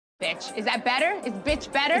Bitch. Is that better? Is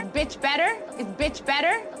bitch better? Is bitch better? Is bitch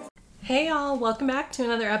better? Hey y'all, welcome back to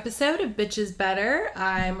another episode of Bitches Better.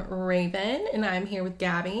 I'm Raven and I'm here with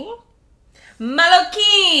Gabby.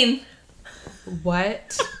 Malokeen!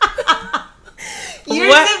 What?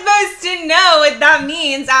 You're supposed to know what that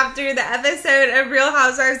means after the episode of Real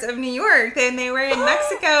Housewives of New York. And they were in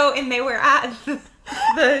Mexico and they were at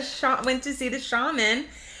went to see the shaman.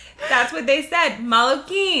 That's what they said.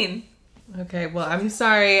 Malokeen. Okay, well, I'm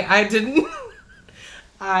sorry. I did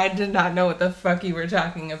not know what the fuck you were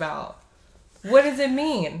talking about. What does it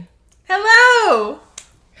mean? Hello.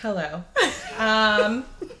 Hello. I'm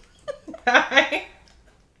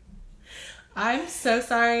so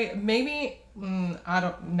sorry. Maybe,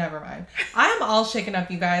 never mind. I'm all shaken up,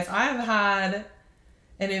 you guys. I've had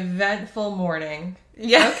an eventful morning.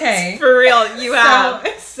 Yes, okay. For real, you have.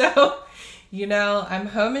 So, you know, I'm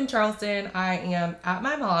home in Charleston. I am at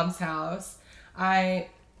my mom's house. I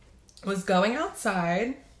was going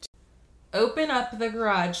outside to open up the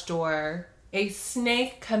garage door. A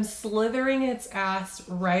snake comes slithering its ass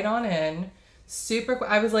right on in. Super quick.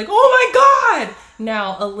 I was like, oh my God!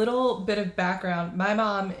 Now, a little bit of background. My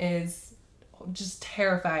mom is just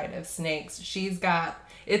terrified of snakes.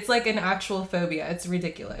 It's like an actual phobia. It's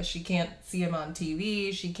ridiculous. She can't see them on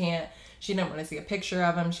TV. She didn't want to see a picture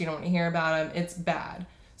of them. She don't want to hear about them. It's bad.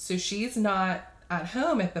 So she's not at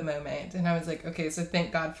home at the moment. And I was like, okay, so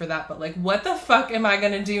thank God for that. But like, what the fuck am I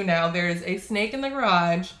going to do now? There's a snake in the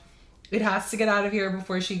garage. It has to get out of here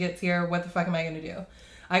before she gets here. What the fuck am I going to do?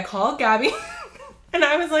 I called Gabby and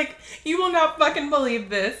I was like, you will not fucking believe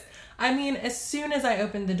this. I mean, as soon as I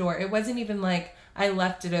opened the door, it wasn't even like I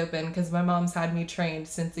left it open because my mom's had me trained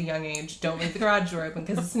since a young age. Don't leave the garage door open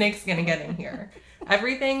because the snake's going to get in here.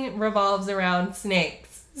 Everything revolves around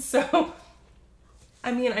snakes. So,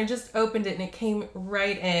 I mean, I just opened it and it came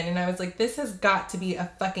right in. And I was like, this has got to be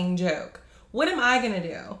a fucking joke. What am I going to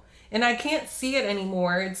do? And I can't see it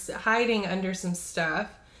anymore. It's hiding under some stuff.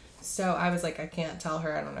 So I was like, I can't tell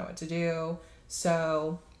her. I don't know what to do.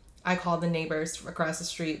 So I called the neighbors across the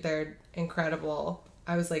street. They're incredible.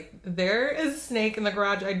 I was like, there is a snake in the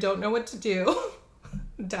garage. I don't know what to do.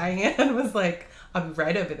 Diane was like, I'll be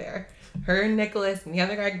right over there. Her and Nicholas and the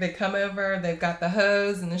other guy, they come over. They've got the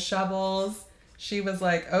hose and the shovels. She was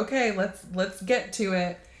like, okay, let's get to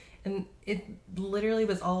it. And it literally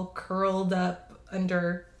was all curled up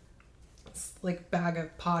under like bag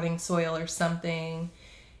of potting soil or something.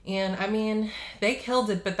 And I mean, they killed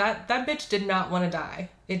it, but that bitch did not want to die.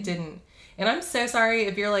 It didn't. And I'm so sorry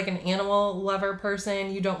if you're like an animal lover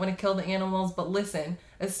person, you don't want to kill the animals, but listen,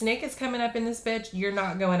 a snake is coming up in this bitch, you're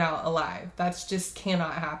not going out alive. That's just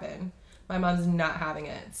cannot happen. My mom's not having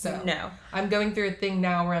it. So No. I'm going through a thing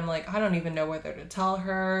now where I'm like, I don't even know whether to tell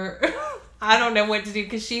her. I don't know what to do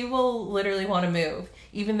because she will literally want to move.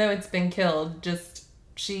 Even though it's been killed,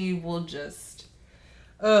 she will just,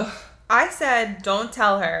 ugh. I said, don't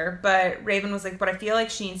tell her, but Raven was like, but I feel like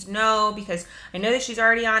she needs to know because I know that she's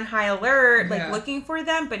already on high alert, like looking for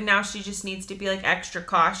them, but now she just needs to be like extra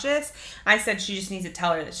cautious. I said she just needs to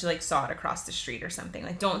tell her that she like saw it across the street or something.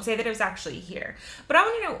 Like, don't say that it was actually here. But I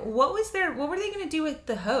want to know, what were they going to do with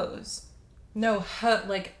the hose? No,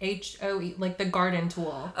 like HOE, like the garden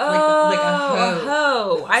tool. Oh, like a hoe. A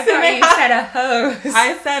hoe. I thought you said a hose.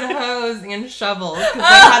 I said hose and shovels because they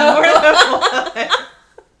had more than one.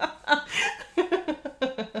 I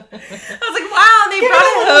was like, wow, they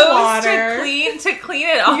brought a hose to clean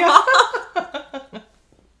it off.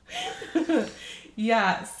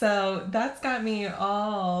 Yeah, so that's got me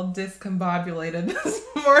all discombobulated this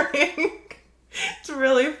morning. It's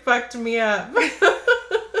really fucked me up.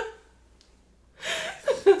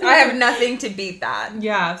 I have nothing to beat that.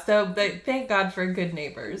 Yeah, so thank God for good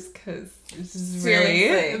neighbors, because this is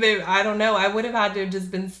Seriously. really, I don't know, I would have had to have just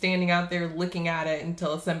been standing out there looking at it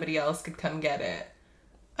until somebody else could come get it.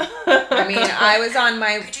 I mean, I was on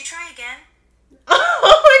my... Could you try again?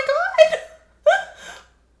 Oh my God!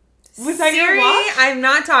 Was that your Siri, watch? I'm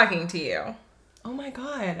not talking to you. Oh my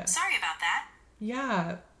God. Sorry about that.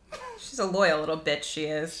 Yeah. She's a loyal little bitch, she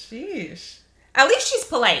is. Sheesh. At least she's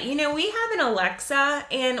polite. You know, we have an Alexa,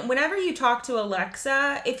 and whenever you talk to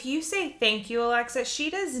Alexa, if you say thank you, Alexa, she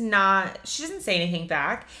doesn't say anything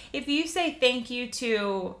back. If you say thank you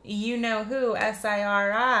to you know who,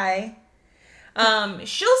 SIRI,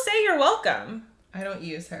 she'll say you're welcome. I don't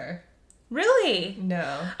use her. Really?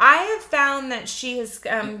 No. I have found that she has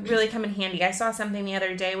really come in handy. I saw something the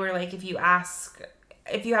other day where, like, if you have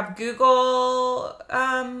Google,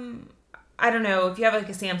 I don't know, if you have like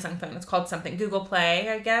a Samsung phone, it's called something, Google Play,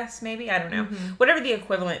 I guess, maybe, I don't know. Whatever the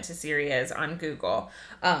equivalent to Siri is on Google.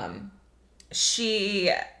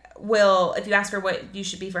 She if you ask her what you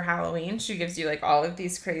should be for Halloween, she gives you like all of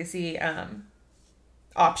these crazy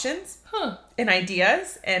options and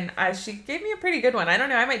ideas. And she gave me a pretty good one. I don't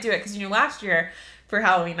know. I might do it because last year for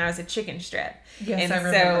Halloween I was a chicken strip. Yes, and I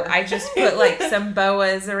remember. so I just put like some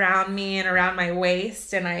boas around me and around my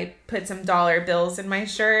waist, and I put some dollar bills in my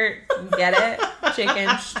shirt. Get it?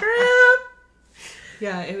 Chicken strip.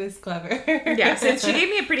 Yeah, it was clever. Yeah, so she gave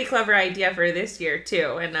me a pretty clever idea for this year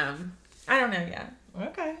too, and I don't know yet.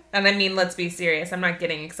 Okay. And I mean, let's be serious. I'm not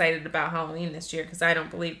getting excited about Halloween this year because I don't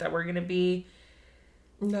believe that we're going to be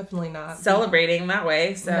definitely not celebrating that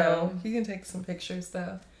way. So no, you can take some pictures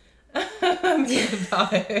though. I'm good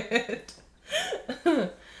about it.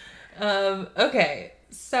 Okay,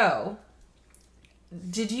 so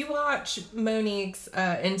did you watch Monique's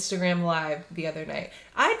Instagram live the other night?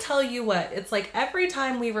 I tell you what, it's like every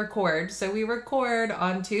time we record, so we record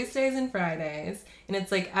on Tuesdays and Fridays, and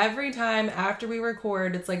it's like every time after we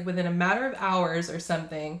record, it's like within a matter of hours or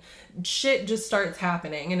something, shit just starts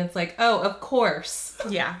happening, and it's like, oh, of course.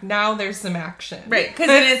 Yeah. Now there's some action. Right, because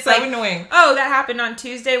then it's so like, annoying. Oh, that happened on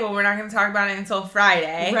Tuesday, well, we're not going to talk about it until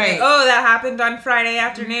Friday. Right. Like, oh, that happened on Friday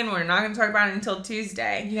afternoon, we're not going to talk about it until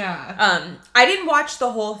Tuesday. Yeah. I didn't watch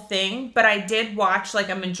the whole thing, but I did watch like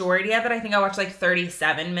a majority of it. I think I watched like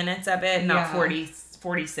 37 minutes of it, not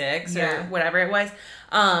 46 or whatever it was.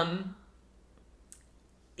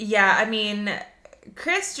 Yeah, I mean,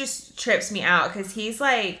 Chris just trips me out because he's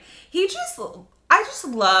like, I just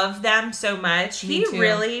love them so much. Me He too.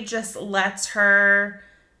 really just lets her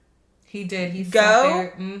He did. He go, sat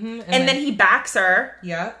there. Mm-hmm, and then he backs her.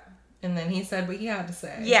 Yep. And then he said what he had to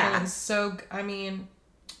say. Yeah. And it was so, I mean,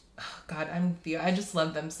 oh God, I just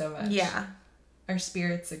love them so much. Yeah. Our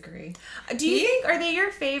spirits agree. Do you think, are they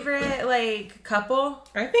your favorite, like, couple?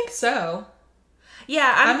 I think so.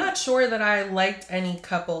 Yeah, I'm not sure that I liked any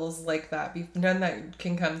couples like that. None that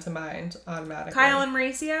can come to mind automatically. Kyle and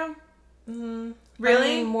Mauricio? Mm-hmm.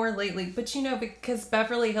 Really? I mean, more lately. But, because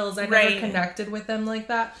Beverly Hills, I Right. never connected with them like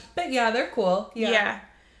that. But, yeah, they're cool. Yeah.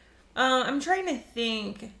 I'm trying to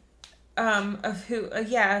think of who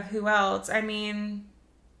else. I mean,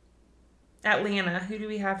 Atlanta. Who do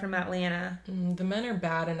we have from Atlanta? The men are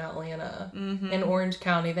bad in Atlanta. Mm-hmm. In Orange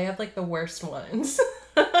County. They have, like, the worst ones.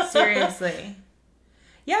 Seriously.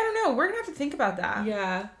 Yeah, I don't know. We're going to have to think about that.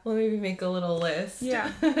 Yeah. We'll maybe make a little list.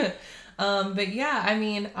 Yeah. But yeah, I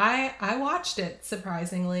mean, I watched it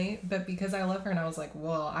surprisingly, but because I love her and I was like,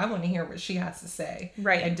 well, I want to hear what she has to say.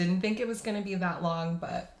 Right. I didn't think it was going to be that long,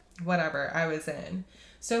 but whatever, I was in.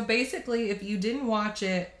 So basically, if you didn't watch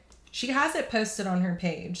it, she has it posted on her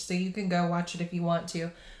page, so you can go watch it if you want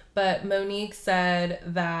to. But Monique said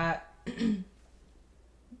that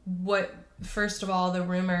first of all, the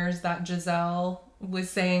rumors that Giselle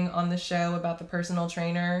was saying on the show about the personal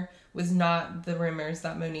trainer was not the rumors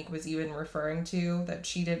that Monique was even referring to, that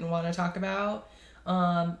she didn't want to talk about.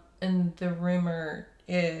 And the rumor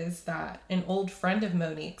is that an old friend of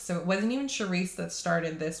Monique, so it wasn't even Charisse that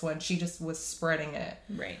started this one, she just was spreading it.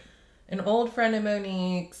 Right. An old friend of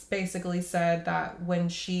Monique's basically said that when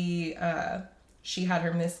she had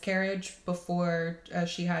her miscarriage before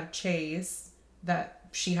she had Chase, that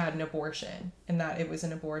she had an abortion, and that it was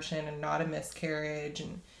an abortion and not a miscarriage,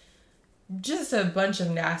 and just a bunch of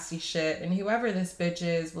nasty shit. And whoever this bitch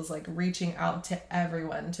is was like reaching out to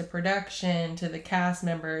everyone, to production, to the cast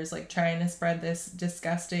members, like trying to spread this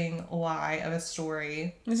disgusting lie of a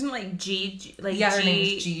story. Isn't it like Gigi? Like her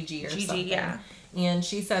name's Gigi or something. Yeah. And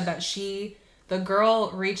she said that the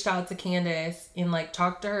girl reached out to Candace and like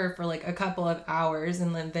talked to her for like a couple of hours,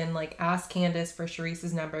 and then like asked Candace for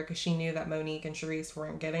Charisse's number because she knew that Monique and Charisse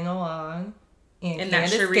weren't getting along. And that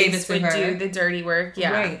Charisse would do the dirty work.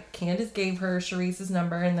 Yeah. Right. Candace gave her Charisse's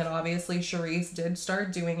number, and then obviously Charisse did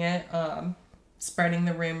start doing it, spreading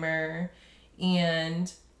the rumor.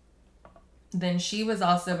 And then she was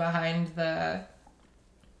also behind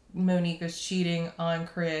Monique was cheating on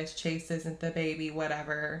Chris, Chase isn't the baby,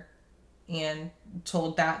 whatever, and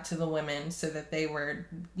told that to the women so that they were,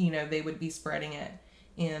 they would be spreading it.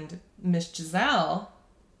 And Miss Giselle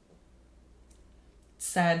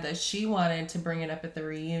said that she wanted to bring it up at the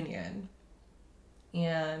reunion,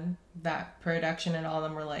 and that production and all of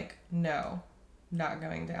them were like, no, not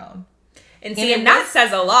going down. And that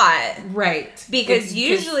says a lot. Right. Because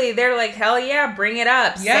usually they're like, hell yeah, bring it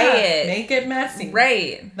up. Say it. Make it messy.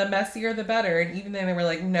 Right. The messier the better. And even then they were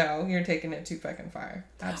like, no, you're taking it too fucking far.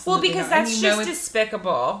 Absolutely. Well, because that's just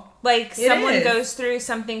despicable. Like, someone goes through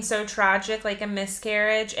something so tragic, like a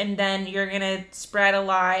miscarriage, and then you're going to spread a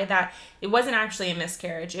lie that it wasn't actually a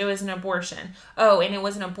miscarriage. It was an abortion. Oh, and it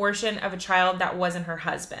was an abortion of a child that wasn't her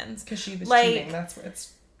husband's. Because she was like, cheating. That's what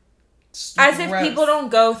it's... As if gross. people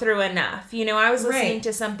don't go through enough. You know, I was listening Right.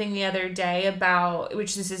 to something the other day about,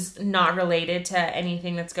 which this is not related to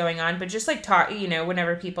anything that's going on, but just like talk, you know,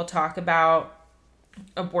 whenever people talk about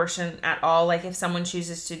abortion at all, like if someone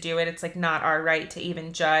chooses to do it, it's like not our right to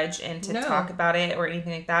even judge and to No. talk about it or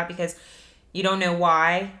anything like that, because you don't know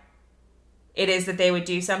why it is that they would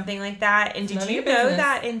do something like that. And did None of you your know business.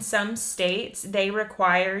 that in some states they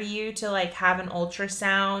require you to like have an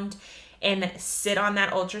ultrasound and sit on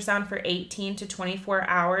that ultrasound for 18 to 24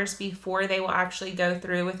 hours before they will actually go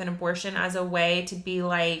through with an abortion, as a way to be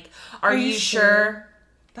like, are you sure?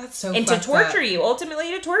 That's so And to fucked torture up. you,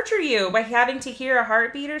 ultimately to torture you by having to hear a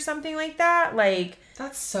heartbeat or something like that. Like,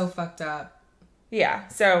 That's so fucked up. yeah.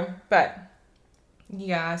 So, but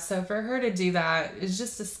Yeah, so for her to do that is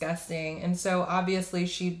just disgusting. And so obviously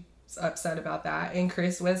she's upset about that. And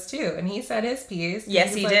Chris was too. And he said his piece.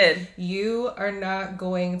 Yes, He he was did. You are not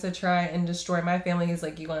going to try and destroy my family. He's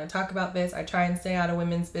like, you want to talk about this? I try and stay out of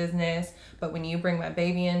women's business. But when you bring my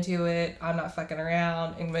baby into it, I'm not fucking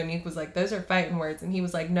around. And Monique was like, those are fighting words. And he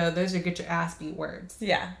was like, no, those are get your ass beat words.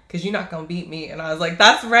 yeah. Because you're not going to beat me. And I was like,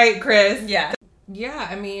 that's right, Chris. Yeah. Yeah,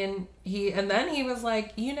 I mean, then he was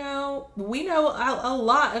like, you know, we know a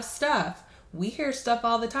lot of stuff. We hear stuff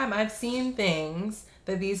all the time. I've seen things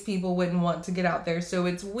that these people wouldn't want to get out there. So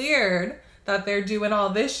it's weird that they're doing all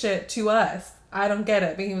this shit to us. I don't get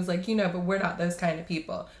it. But he was like, you know, but we're not those kind of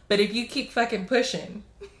people. But if you keep fucking pushing,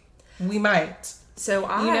 we might. So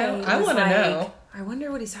I I was want to like, know. I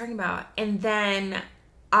wonder what he's talking about. And then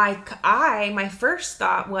my first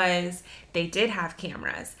thought was they did have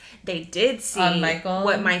cameras. They did see On Michael?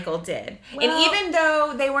 what Michael did. Well- and even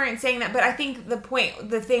though they weren't saying that, but I think the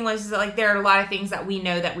thing was that like there are a lot of things that we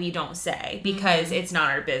know that we don't say because it's not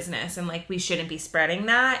our business, and like we shouldn't be spreading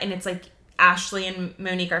that. And it's like Ashley and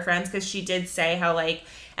Monique are friends, because she did say how like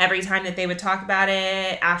every time that they would talk about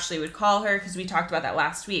it, Ashley would call her, because we talked about that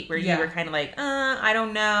last week where Yeah. you were kind of like, I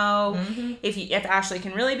don't know if Ashley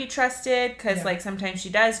can really be trusted, because Yeah. like sometimes she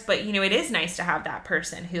does, but you know, it is nice to have that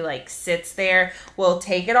person who like sits there, will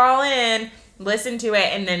take it all in, listen to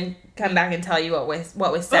it, and then come back and tell you what was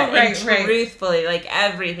said. Oh, right, and right. truthfully, like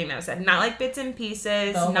everything that was said, not like bits and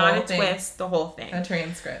pieces, The not whole a thing. twist, the whole thing. A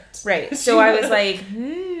transcript. Right. So I was like,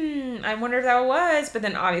 I wonder if that was. But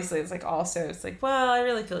then obviously it's like also, it's like, well, I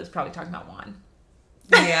really feel he's probably talking about Juan.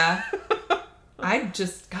 Yeah. I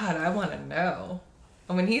want to know.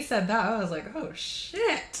 And when he said that, I was like, oh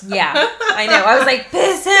shit. Yeah, I know. I was like,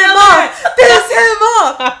 piss him off!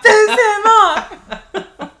 Piss him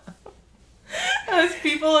off! As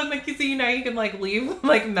people in the casino, you can like leave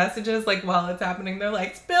like messages like while it's happening. They're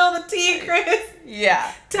like, spill the tea, Chris.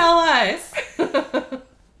 Yeah. Tell us.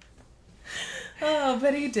 Oh,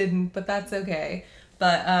 but he didn't, but that's okay.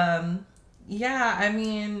 But yeah, I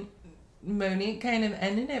mean, Monique kind of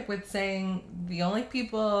ended it with saying the only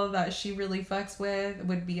people that she really fucks with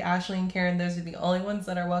would be Ashley and Karen. Those are the only ones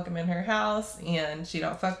that are welcome in her house, and she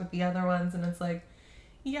don't fuck with the other ones. And it's like,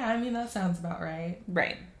 yeah, I mean, that sounds about right.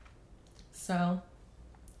 Right. So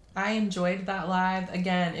I enjoyed that live.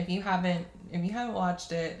 Again, if you haven't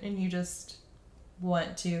watched it and you just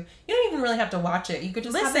want to, you don't even really have to watch it. You could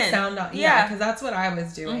just have the Listen. sound on. Yeah. Because that's what I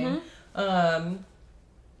was doing.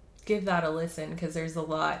 Give that a listen, because there's a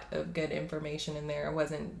lot of good information in there. It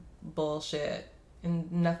wasn't bullshit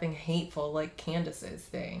and nothing hateful like Candace's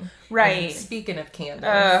thing. Right. And speaking of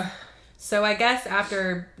Candace. So I guess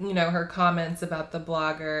after, her comments about the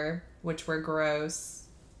blogger, which were gross,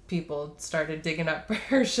 people started digging up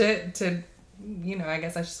her shit to, I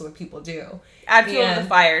guess that's just what people do. Add fuel to And- the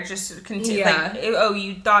fire. Just continue. Yeah. Like, oh,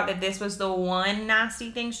 you thought that this was the one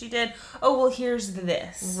nasty thing she did? Oh, well, here's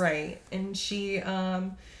this. Right. And she,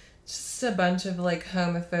 just a bunch of like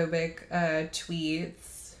homophobic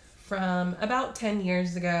tweets from about 10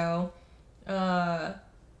 years ago.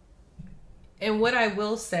 And what I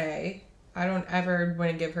will say, I don't ever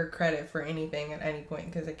want to give her credit for anything at any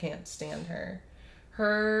point because I can't stand her.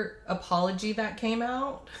 Her apology that came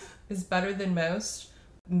out is better than most.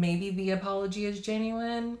 Maybe the apology is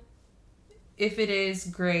genuine. If it is,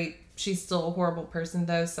 great. She's still a horrible person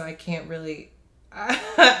though, so I can't really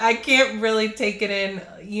take it in,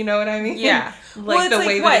 you know what I mean? Yeah. Like well, it's the like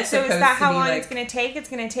way what? that it's So is supposed that to how be, long like- it's going to take? It's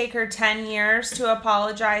going to take her 10 years to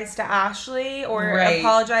apologize to Ashley or Right.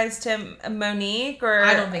 apologize to Monique or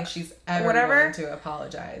I don't think she's ever whatever? going to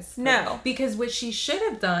apologize. No. Because what she should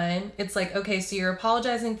have done, it's like, okay, so you're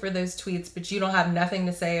apologizing for those tweets, but you don't have nothing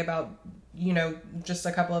to say about, just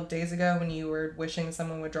a couple of days ago when you were wishing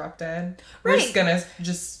someone would drop dead. We're just Right. gonna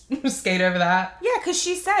just skate over that. Yeah, because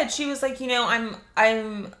she said, she was like,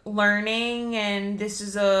 I'm learning and this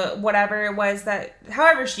is a whatever it was that,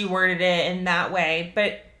 however she worded it in that way.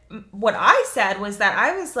 But what I said was that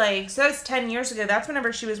I was like, so it's 10 years ago. That's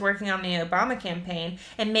whenever she was working on the Obama campaign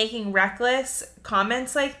and making reckless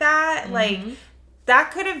comments like that. Like,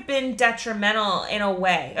 that could have been detrimental in a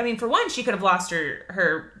way. I mean, for one, she could have lost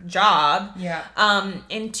her job. Yeah.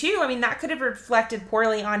 And two, I mean, that could have reflected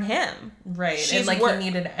poorly on him. Right. She's and like he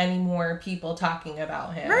needed any more people talking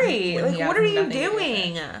about him. Right. Like, what are you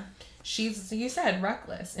doing? She's, you said,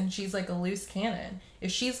 reckless, and she's like a loose cannon.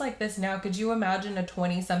 If she's like this now, could you imagine a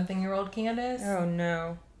 20-something-year-old Candace? Oh,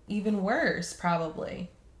 no. Even worse, probably.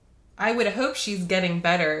 I would hope she's getting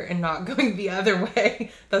better and not going the other way.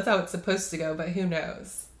 That's how it's supposed to go, but who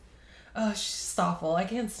knows? Oh, she's awful. I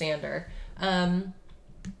can't stand her.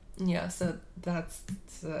 Yeah, so that's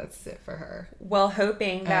it for her. Well,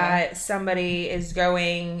 hoping that somebody is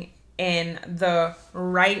going in the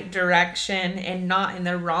right direction and not in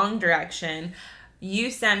the wrong direction. You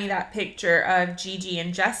sent me that picture of Gigi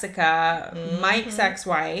and Jessica, Mike's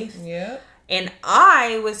ex-wife. Yep. And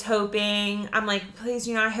I was hoping, I'm like, please,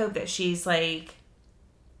 I hope that she's like,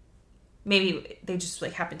 maybe they just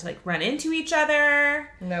like happen to like run into each other.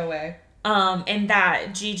 No way. And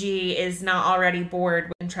that Gigi is not already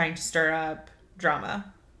bored and trying to stir up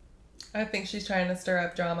drama. I think she's trying to stir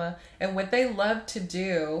up drama. And what they love to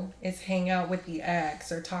do is hang out with the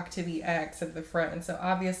ex or talk to the ex at the front. And so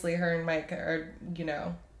obviously her and Mike are,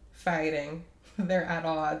 fighting. They're at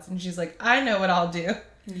odds. And she's like, I know what I'll do.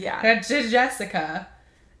 Yeah. To Jessica.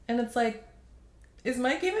 And it's like, is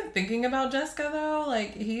Mike even thinking about Jessica though?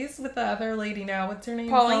 Like, he's with the other lady now. What's her name?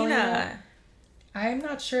 Paulina. I'm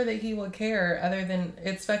not sure that he will care, other than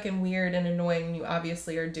it's fucking weird and annoying. You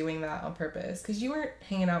obviously are doing that on purpose because you weren't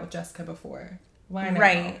hanging out with Jessica before. Why not?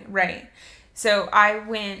 Right. So I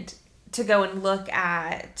went to go and look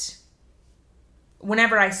at,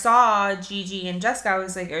 whenever I saw Gigi and Jessica, I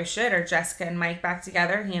was like, oh shit, are Jessica and Mike back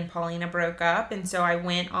together? He and Paulina broke up. And so I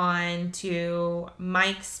went on to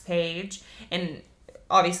Mike's page, and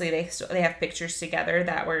obviously they have pictures together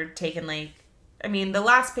that were taken the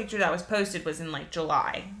last picture that was posted was in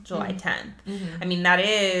July 10th. Mm-hmm. I mean,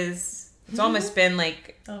 it's almost been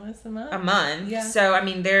almost a month. Yeah. So,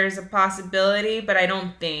 there's a possibility, but I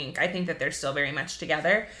think that they're still very much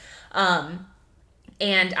together.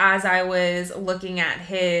 And as I was looking at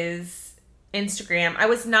his Instagram, I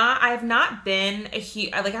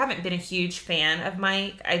haven't been a huge fan of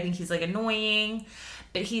Mike. I think he's annoying.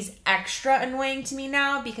 But he's extra annoying to me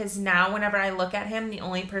now because now whenever I look at him, the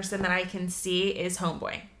only person that I can see is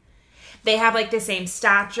Homeboy. They have the same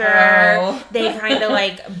stature. Oh. They kind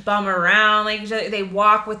of bum around. They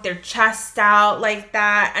walk with their chest out like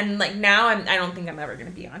that. And now I don't think I'm ever going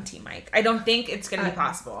to be on Team Mike. I don't think it's going to be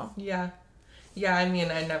possible. Yeah. Yeah, I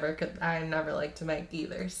never liked Mike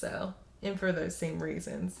either. So, and for those same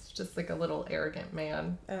reasons, just a little arrogant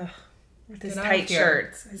man. Ugh. With his tight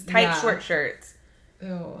shirts. His tight short shirts.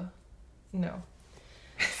 Oh, no.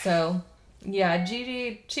 So, yeah,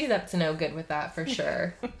 Gigi, she's up to no good with that for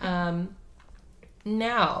sure.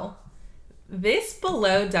 Now, this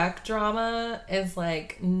Below Deck drama is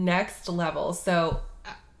next level. So,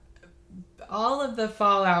 all of the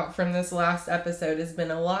fallout from this last episode has been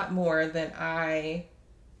a lot more than I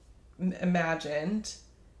imagined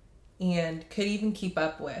and could even keep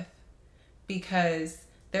up with, because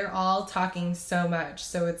they're all talking so much.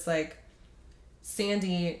 So it's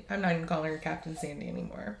Sandy, I'm not even calling her Captain Sandy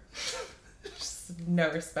anymore. Just no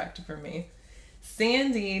respect for me.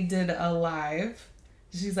 Sandy did a live.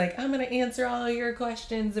 She's like, I'm going to answer all of your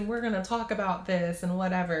questions and we're going to talk about this and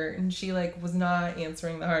whatever. And she was not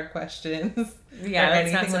answering the hard questions. Yeah, or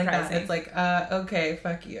that's anything not surprising. It's okay,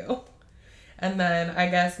 fuck you. And then I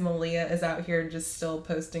guess Malia is out here just still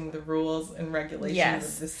posting the rules and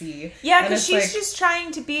regulations of the sea. Yeah, because she's just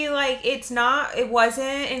trying to be it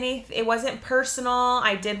wasn't personal.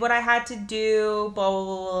 I did what I had to do, blah, blah,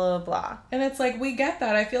 blah, blah. And it's we get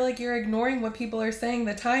that. I feel you're ignoring what people are saying.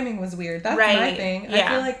 The timing was weird. That's right. my thing.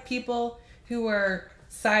 Yeah. I feel people who are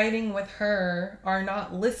siding with her are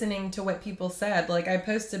not listening to what people said. I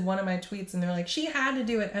posted one of my tweets and they're she had to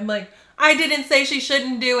do it. I'm I didn't say she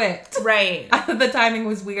shouldn't do it. Right. The timing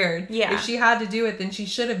was weird. Yeah. If she had to do it, then she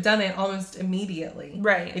should have done it almost immediately.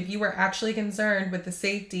 Right. If you were actually concerned with the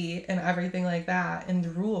safety and everything like that and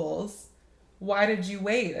the rules, why did you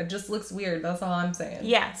wait? It just looks weird. That's all I'm saying.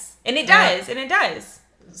 Yes. And it does. And it does.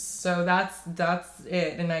 So that's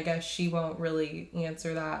it. And I guess she won't really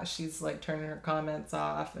answer that. She's turning her comments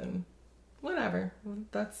off and whatever.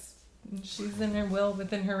 She's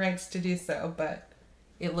within her rights to do so, but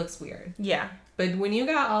it looks weird. Yeah. But when you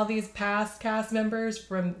got all these past cast members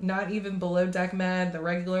from not even Below Deck Med, the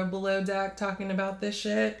regular Below Deck, talking about this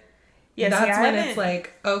shit, that's when it's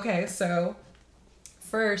okay, so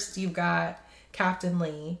first you've got Captain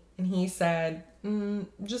Lee, and he said,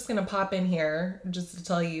 just gonna pop in here just to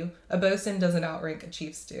tell you, a bosun doesn't outrank a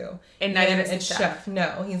chief stew. And neither does a chef.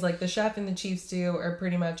 No, he's like, the chef and the chief stew are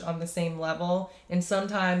pretty much on the same level, and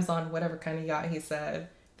sometimes on whatever kind of yacht he said,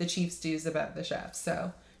 the chief stew's above the chef.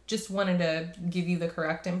 So just wanted to give you the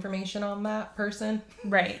correct information on that person.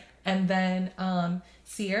 Right. And then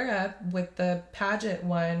Sierra, with the pageant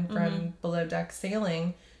one from Below Deck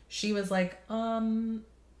Sailing, she was like,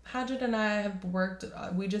 Paget and I have worked,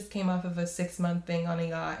 we just came off of a 6-month thing on a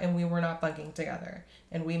yacht, and we were not bunking together,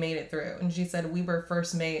 and we made it through. And she said, we were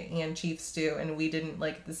first mate and chief stew, and we didn't,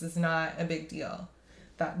 like, this is not a big deal.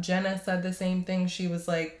 That Jenna said the same thing. She was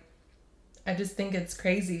like, I just think it's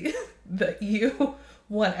crazy that you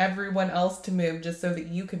want everyone else to move just so that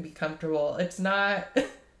you can be comfortable. It's not,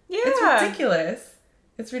 it's ridiculous.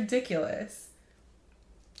 It's ridiculous.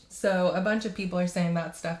 So a bunch of people are saying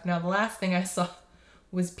that stuff. Now, the last thing I saw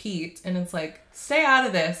was Pete, and it's like, stay out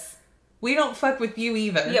of this. We don't fuck with you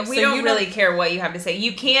either. Yeah, we don't really care what you have to say.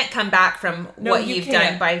 You can't come back from what you've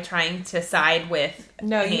done by trying to side with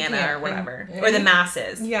Hannah or whatever. Or the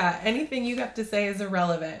masses. Yeah, anything you have to say is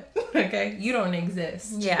irrelevant. Okay? You don't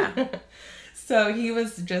exist. Yeah. So he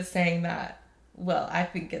was just saying that, well, I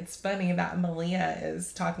think it's funny that Malia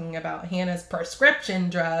is talking about Hannah's prescription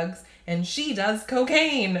drugs, and she does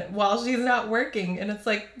cocaine while she's not working. And it's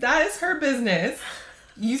like, that is her business.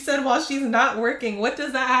 You said while she's not working. What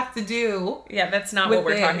does that have to do? Yeah, that's not what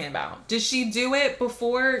we're talking about. Does she do it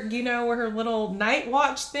before, her little night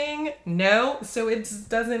watch thing? No. So it just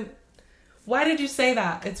doesn't... Why did you say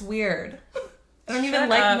that? It's weird. I don't even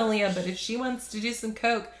like Malia, but if she wants to do some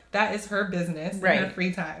coke, that is her business in her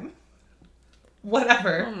free time.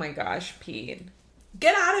 Whatever. Oh my gosh, Pete.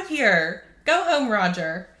 Get out of here. Go home,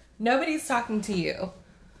 Roger. Nobody's talking to you.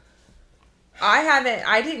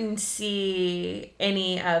 I didn't see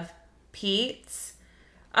any of Pete's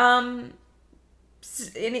comments,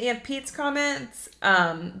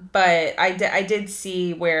 but I did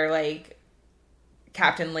see where, like,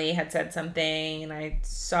 Captain Lee had said something, and I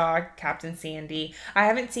saw Captain Sandy. I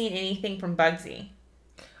haven't seen anything from Bugsy.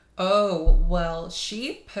 Oh, well,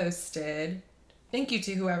 she posted, thank you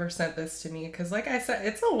to whoever sent this to me, because like I said,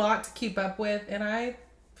 it's a lot to keep up with, and I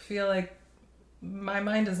feel like my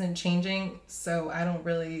mind isn't changing, so I don't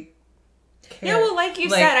really care. Yeah, well, like you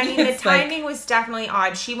said, I mean, the timing was definitely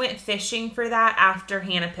odd. She went fishing for that after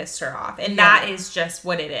Hannah pissed her off, and that is just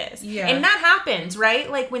what it is. Yeah. And that happens, right?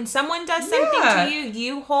 Like, when someone does something to you,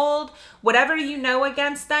 you hold whatever you know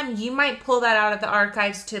against them, you might pull that out of the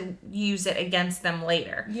archives to use it against them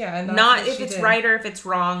later. Yeah, and that's not if it's right or if it's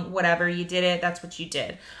wrong, whatever, you did it, that's what you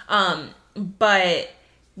did. But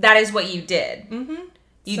that is what you did. Mm-hmm.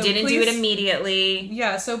 You didn't do it immediately.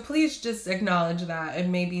 Yeah, so please just acknowledge that,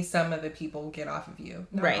 and maybe some of the people get off of you.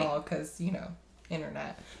 Not all, because,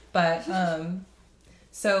 internet. But,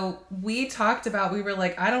 so we talked about, we were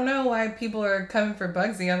like, I don't know why people are coming for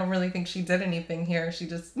Bugsy. I don't really think she did anything here. She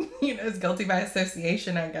just, is guilty by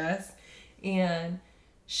association, I guess. And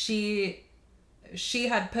she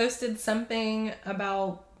had posted something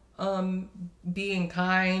about being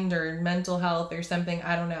kind or mental health or something.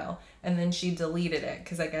 I don't know. And then she deleted it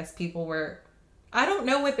because I guess people were... I don't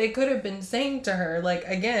know what they could have been saying to her. Like,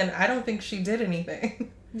 again, I don't think she did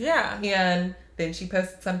anything. Yeah. And then she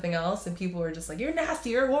posted something else and people were just like, you're nasty,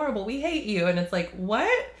 you're horrible, we hate you. And it's like,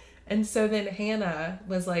 what? And so then Hannah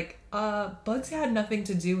was like, Bugsy had nothing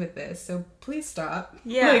to do with this, so please stop.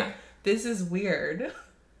 Yeah. Like, this is weird.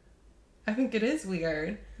 I think it is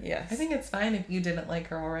weird. Yes. I think it's fine if you didn't like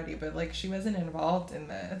her already, but, like, she wasn't involved in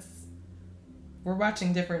this. We're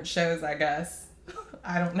watching different shows, I guess.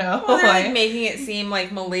 I don't know. Well, they're, like, making it seem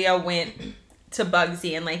like Malia went to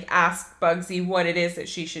Bugsy and, like, asked Bugsy what it is that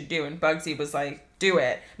she should do. And Bugsy was like, do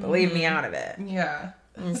it, but leave me out of it. Yeah.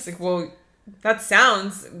 And it's like, well, that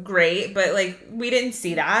sounds great, but, like, we didn't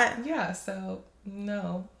see that. Yeah, so,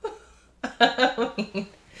 no. I mean,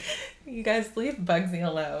 you guys leave Bugsy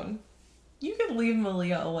alone. You can leave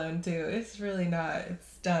Malia alone, too. It's really not.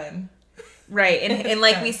 It's done. Right, and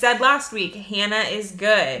like we said last week, Hannah is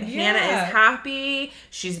good. Yeah. Hannah is happy.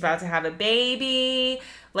 She's about to have a baby.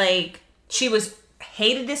 Like, she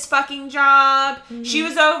hated this fucking job. Mm-hmm. She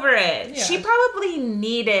was over it. Yeah. She probably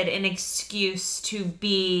needed an excuse to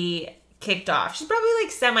be kicked off. She's probably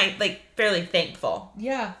fairly thankful.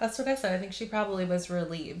 Yeah, that's what I said. I think she probably was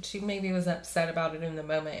relieved. She maybe was upset about it in the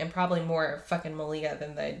moment, and probably more fucking Malia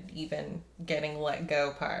than the even getting let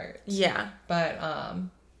go part. Yeah. But,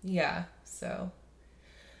 yeah. So,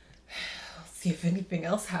 we'll see if anything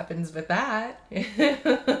else happens with that.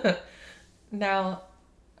 Now,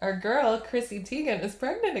 our girl, Chrissy Teigen, is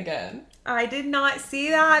pregnant again. I did not see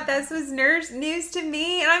that. This was news to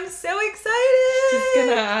me, and I'm so excited. She's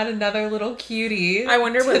gonna add another little cutie. I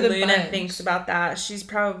wonder what Luna bunch. thinks about that. She's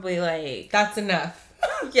probably like... That's enough.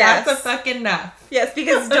 Yes. That's a fucking enough. Yes,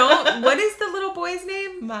 because what is the little boy's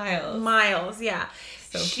name? Miles, yeah.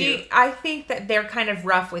 So cute. I think that they're kind of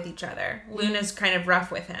rough with each other. Mm-hmm. Luna's kind of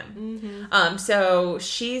rough with him. Mm-hmm. So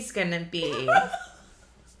she's gonna be...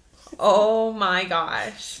 oh my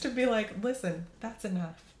gosh. To be like, listen, that's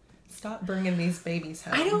enough. Stop bringing these babies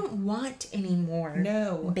home. I don't want any more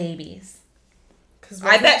babies.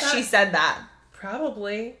 I bet she said that.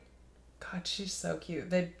 Probably. God, she's so cute.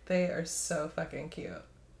 They are so fucking cute.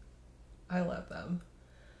 I love them.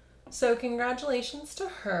 So congratulations to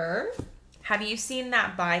her. Have you seen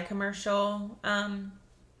that Bai commercial?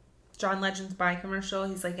 John Legend's Bai commercial.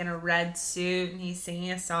 He's like in a red suit and he's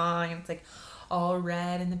singing a song and it's like all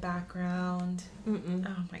red in the background. Mm-mm.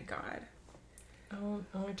 Oh my god.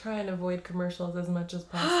 I try and avoid commercials as much as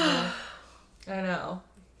possible. I know.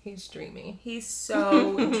 He's dreamy. He's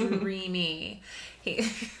so dreamy.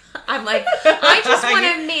 I'm like, I just want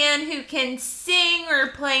a man who can sing or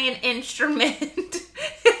play an instrument.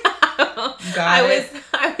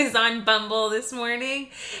 I was on Bumble this morning,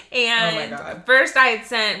 and first I had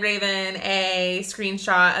sent Raven a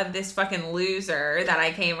screenshot of this fucking loser that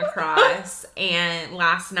I came across and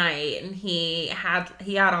last night, and he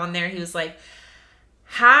had on there, he was like,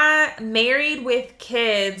 married with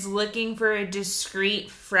kids looking for a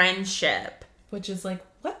discreet friendship. Which is like,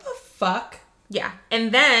 what the fuck? Yeah.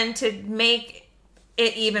 And then to make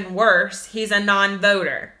it even worse, he's a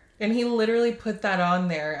non-voter. And he literally put that on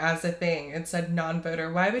there as a thing. It said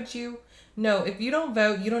non-voter. Why would you? No, if you don't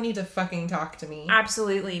vote, you don't need to fucking talk to me.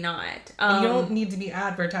 Absolutely not. And you don't need to be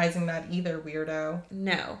advertising that either, weirdo.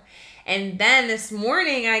 No. And then this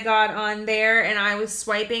morning I got on there and I was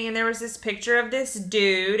swiping and there was this picture of this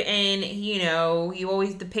dude, and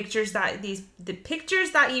the pictures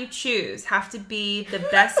that you choose have to be the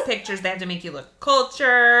best pictures. They have to make you look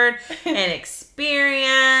cultured and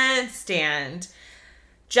experienced and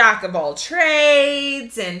jack of all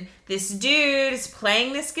trades. And this dude is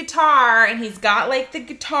playing this guitar and he's got like the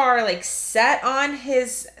guitar like set on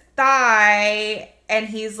his thigh and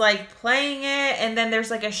he's like playing it, and then there's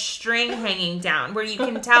like a string hanging down where you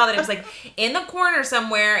can tell that it was like in the corner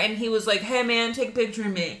somewhere, and he was like, hey man, take a picture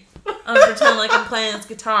of me. I'm pretending like I'm playing this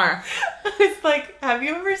guitar. It's like, have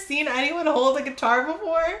you ever seen anyone hold a guitar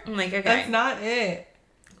before? I'm like, okay. That's not it.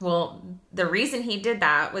 Well, the reason he did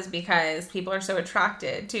that was because people are so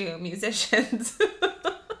attracted to musicians.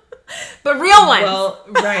 But real ones. Well,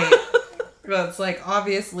 right. Well, it's like,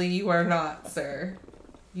 obviously you are not, sir.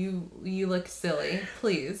 You look silly.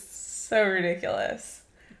 Please. So ridiculous.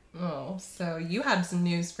 Oh, so you had some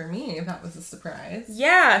news for me. That was a surprise.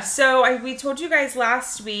 Yeah, so we told you guys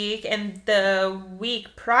last week and the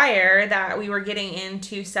week prior that we were getting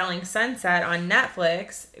into Selling Sunset on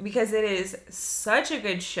Netflix because it is such a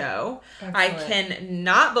good show. Excellent. I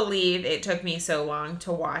cannot believe it took me so long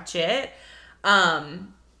to watch it.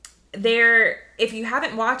 If you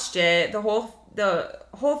haven't watched it, the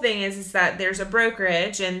whole thing is that there's a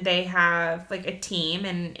brokerage and they have like a team,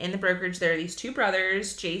 and in the brokerage there are these two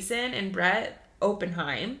brothers, Jason and Brett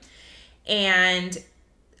Oppenheim, and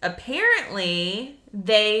apparently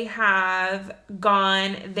they have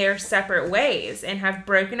gone their separate ways and have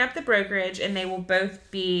broken up the brokerage, and they will both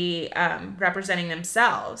be representing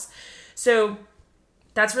themselves. So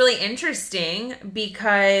that's really interesting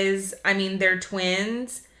because, I mean, they're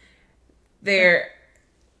twins.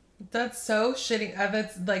 That's so shitty.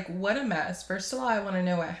 That's like, what a mess. First of all, I want to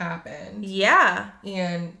know what happened. Yeah.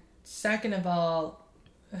 And second of all,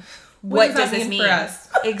 what does this mean for us?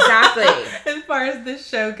 Exactly. As far as this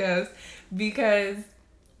show goes, because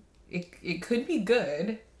it could be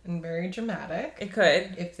good and very dramatic. It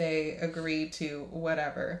could. If they agree to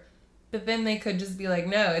whatever. But then they could just be like,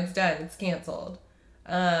 no, it's done. It's canceled.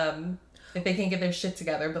 If they can't get their shit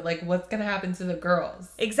together. But, like, what's going to happen to the girls?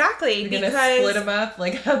 Exactly. They're going to split them up?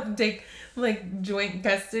 Like, have them take, like, joint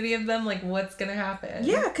custody of them? Like, what's going to happen?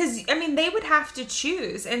 Yeah, because, I mean, they would have to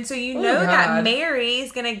choose. And so you know that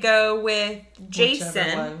Mary's going to go with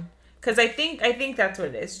Jason. Because I think that's what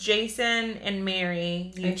it is. Jason and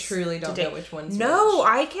Mary. I truly don't know which one's which.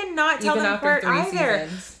 I cannot tell them apart either.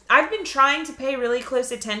 Seasons. I've been trying to pay really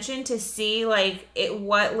close attention to see, like,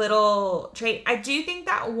 what little trait. I do think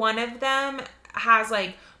that one of them has,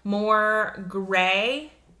 like, more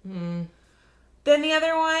gray than the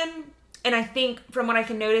other one. And I think, from what I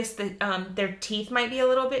can notice, that their teeth might be a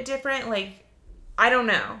little bit different. Like, I don't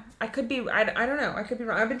know. I could be. I don't know. I could be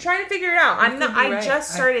wrong. I've been trying to figure it out. I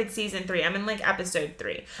just started season 3. I'm in like episode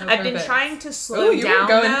 3. I've been trying to slow you down. Were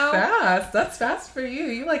going though. fast. That's fast for you.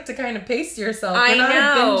 You like to kind of pace yourself. I You're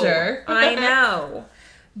not know. a binger. I know.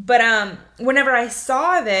 But whenever I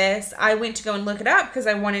saw this, I went to go and look it up because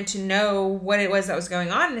I wanted to know what it was that was going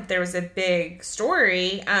on and if there was a big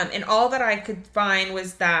story. And all that I could find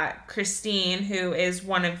was that Christine, who is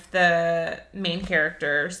one of the main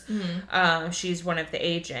characters, she's one of the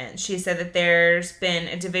agents. She said that there's been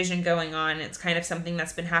a division going on. It's kind of something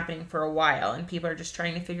that's been happening for a while, and people are just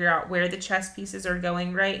trying to figure out where the chess pieces are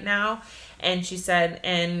going right now. And she said,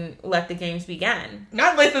 and let the games begin.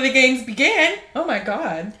 Not let the games begin. Oh my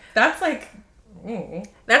God. That's like...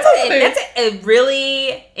 That's a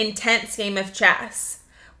really intense game of chess.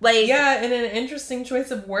 Like, yeah, and an interesting choice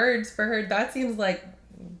of words for her. That seems like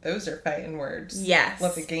those are fighting words. Yes.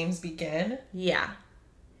 Let the games begin. Yeah.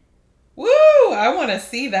 Woo! I want to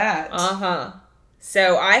see that. Uh-huh.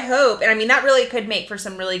 So I hope, and I mean, that really could make for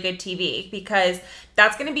some really good TV, because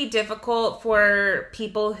that's going to be difficult for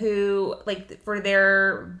people who, like, for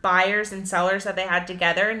their buyers and sellers that they had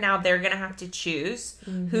together. Now they're going to have to choose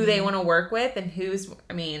who they want to work with and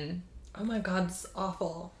I mean... Oh my God, it's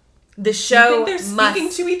awful. The show they're speaking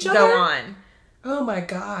must to each other? go on. Oh my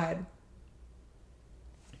God.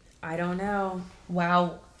 I don't know.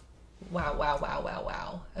 Wow.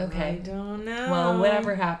 Okay. I don't know. Well,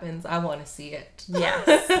 whatever happens, I want to see it.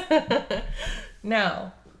 Yes.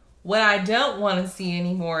 Now, what I don't want to see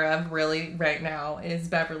any more of really right now is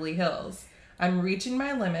Beverly Hills. I'm reaching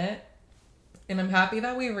my limit, and I'm happy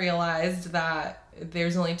that we realized that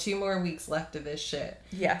there's only 2 more weeks left of this shit.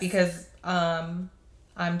 Yes. Because I'm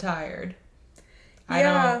tired. Yeah. I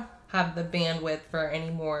don't have the bandwidth for any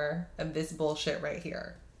more of this bullshit right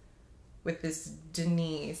here. With this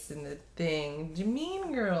Denise and the thing,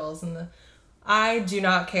 Mean Girls and I do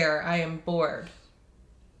not care. I am bored.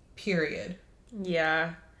 Period.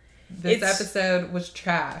 Yeah. This episode was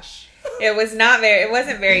trash. It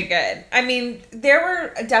wasn't very good. I mean, there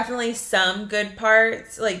were definitely some good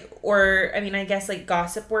parts, I guess like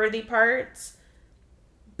gossip worthy parts.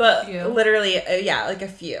 But literally, like a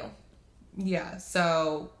few. Yeah,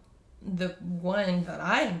 so the one that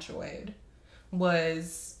I enjoyed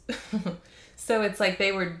was... So it's like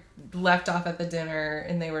they were left off at the dinner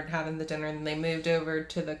and they were having the dinner and they moved over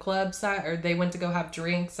to the club side, or they went to go have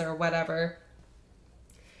drinks or whatever.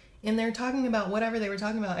 And they're talking about whatever they were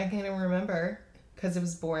talking about. I can't even remember because it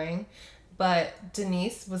was boring. But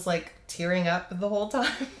Denise was like tearing up the whole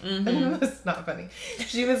time. And it was not funny.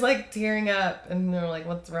 She was like tearing up and they're like,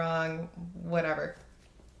 what's wrong? Whatever.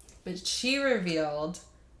 But she revealed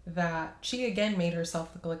that she again made herself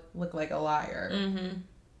look like a liar.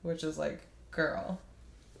 Which is like, girl.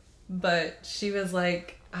 But she was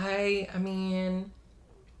like, I mean,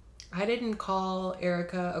 I didn't call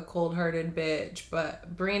Erica a cold-hearted bitch,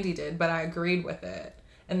 but Brandy did, but I agreed with it.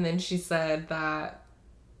 And then she said that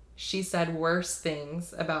she said worse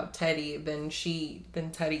things about Teddy than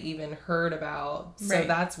Teddy even heard about. So right.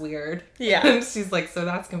 That's weird. Yeah. And she's like, so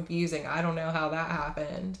that's confusing. I don't know how that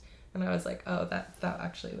happened. And I was like, oh, that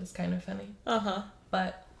actually was kind of funny. Uh-huh.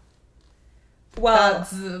 But... Well,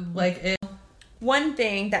 that's like it. One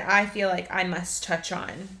thing that I feel like I must touch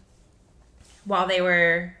on while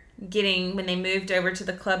when they moved over to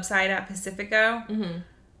the club side at Pacifico,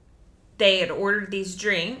 they had ordered these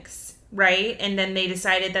drinks, right? And then they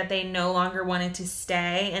decided that they no longer wanted to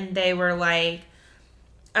stay, and they were like,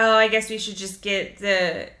 oh, I guess we should just get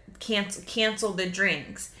cancel the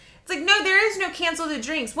drinks. It's like, no, there is no cancel the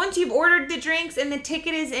drinks. Once you've ordered the drinks and the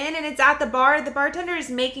ticket is in and it's at the bar, the bartender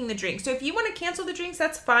is making the drinks. So if you want to cancel the drinks,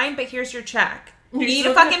 that's fine, but here's your check. You need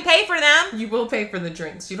to fucking pay for them. You will pay for the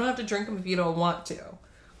drinks. You don't have to drink them if you don't want to.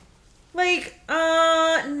 Like,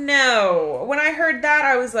 no. When I heard that,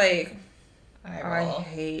 I was like, I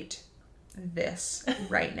hate this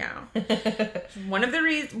right now. One of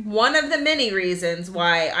the many reasons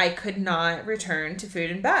why I could not return to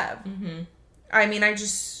Food and Bev. I mean, I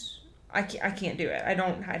can't do it. I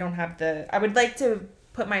don't have I would like to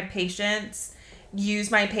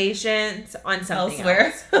use my patience on something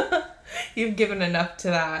else. You've given enough to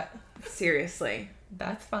that. Seriously.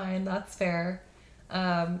 That's fine. That's fair.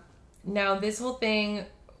 Now, this whole thing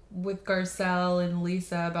with Garcelle and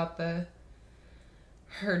Lisa about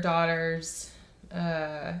her daughter's,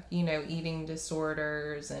 eating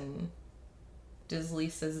disorders, and does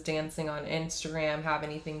Lisa's dancing on Instagram have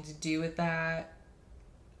anything to do with that?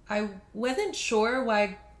 I wasn't sure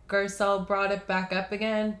why Garcelle brought it back up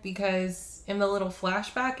again, because in the little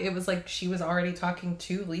flashback, it was like she was already talking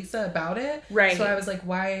to Lisa about it. Right. So I was like,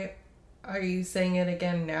 why are you saying it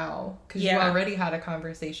again now? Because you already had a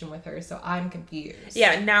conversation with her, so I'm confused.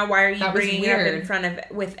 Yeah, now why are you bringing it up in front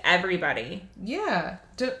of, with everybody? Yeah.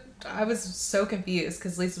 I was so confused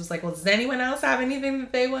because Lisa was like, well, does anyone else have anything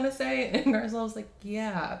that they want to say? And Garcelle was like,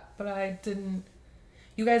 yeah, but I didn't.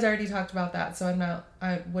 You guys already talked about that, so I'm not.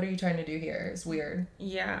 What are you trying to do here? It's weird.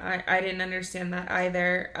 Yeah, I didn't understand that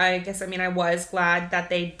either. I guess, I mean, I was glad that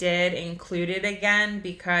they did include it again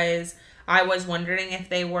because I was wondering if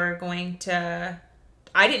they were going to.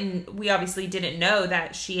 We obviously didn't know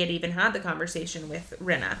that she had even had the conversation with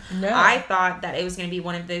Rinna. No. I thought that it was going to be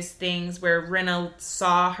one of those things where Rinna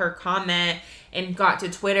saw her comment and got to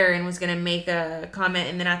Twitter and was going to make a comment,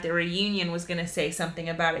 and then at the reunion was going to say something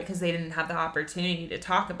about it because they didn't have the opportunity to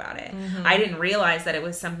talk about it. Mm-hmm. I didn't realize that it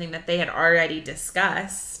was something that they had already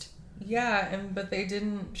discussed. Yeah, but they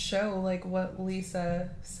didn't show, like, what Lisa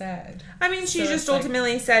said. I mean, she just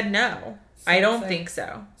ultimately said no. So I don't think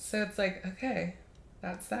so. So it's like, okay,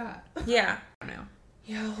 that's that. Yeah. I don't know.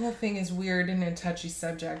 Yeah, the whole thing is weird and a touchy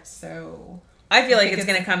subject, so... I feel like it's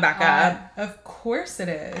going to come back up. Of course it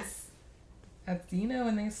is.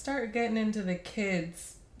 When they start getting into the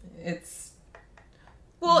kids, it's...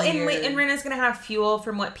 Well, and Rinna's going to have fuel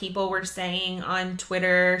from what people were saying on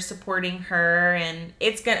Twitter supporting her, and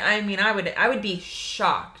it's going to... I mean, I would be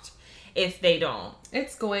shocked if they don't.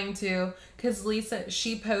 It's going to, because Lisa,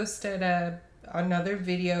 she posted another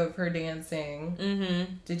video of her dancing.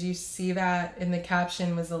 Mm-hmm. Did you see that? And the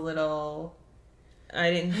caption was a little... I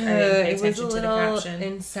didn't pay attention to the caption. It was a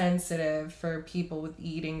little insensitive for people with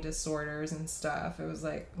eating disorders and stuff. It was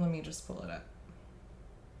like, let me just pull it up.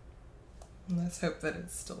 Let's hope that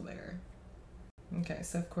it's still there. Okay,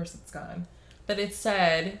 so of course it's gone. But it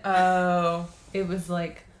said, it was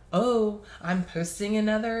like, I'm posting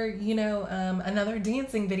another, another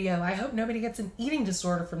dancing video. I hope nobody gets an eating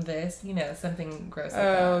disorder from this. Something gross like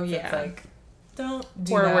that. Oh, yeah. So it's like, don't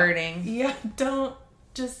do Poor that. wording. Yeah, don't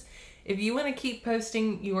just... If you want to keep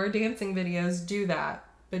posting your dancing videos, do that.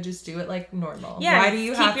 But just do it like normal. Yeah, why do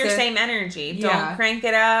you have keep your to... same energy. Yeah. Don't crank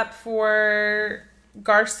it up for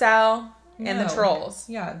Garcelle and the trolls.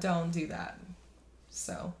 Yeah, don't do that.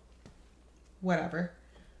 So, whatever.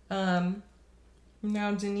 Now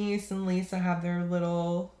Denise and Lisa have their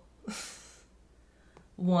little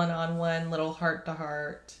one-on-one little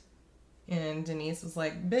heart-to-heart. And Denise was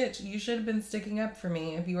like, bitch, you should have been sticking up for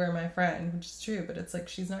me if you were my friend, which is true, but it's like,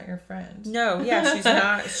 she's not your friend. No, yeah, she's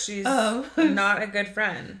not. She's not a good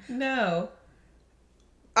friend. No.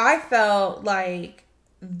 I felt like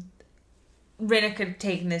Rinna could have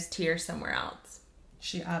taken this tier somewhere else.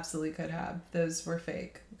 She absolutely could have. Those were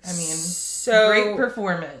fake. I mean, so great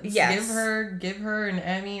performance. Yes. Give her an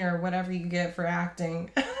Emmy or whatever you get for acting.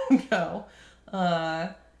 No.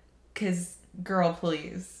 'Cause, girl,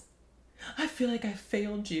 please. I feel like I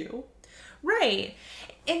failed you. Right.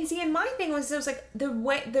 And see, and my thing was, it was like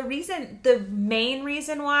the main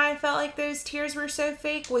reason why I felt like those tears were so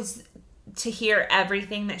fake was to hear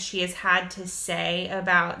everything that she has had to say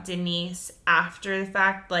about Denise after the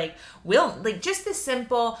fact. Like, just the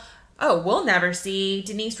simple, we'll never see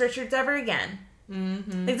Denise Richards ever again.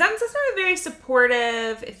 Mm-hmm. Like, that's not a very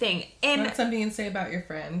supportive thing. And that's something you can say about your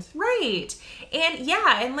friend. Right. And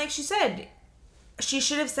yeah, and like she said, she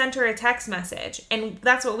should have sent her a text message. And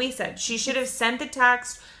that's what we said. She should have sent the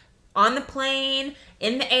text on the plane,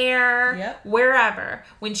 in the air, wherever.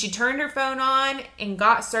 When she turned her phone on and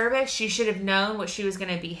got service, she should have known what she was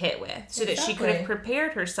going to be hit with so that she could have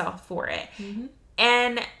prepared herself for it. Mm-hmm.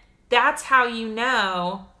 And that's how you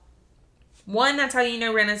know, one, that's how you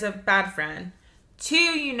know Rinna's a bad friend. Two,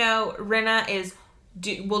 you know Rinna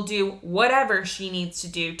will do whatever she needs to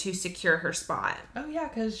do to secure her spot. Oh, yeah,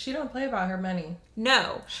 because she don't play about her money.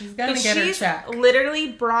 No. She's going to get her check. She's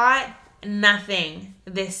literally brought nothing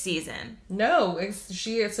this season. No.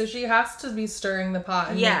 She has to be stirring the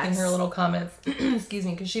pot and making her little comments. Excuse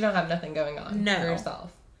me, because she don't have nothing going on for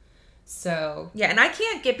herself. So. Yeah, and I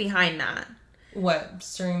can't get behind that. What?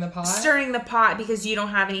 Stirring the pot? Stirring the pot because you don't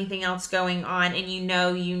have anything else going on and you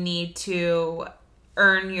know you need to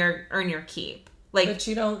earn your keep. Like, but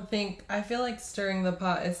you don't think... I feel like stirring the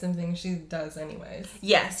pot is something she does anyways.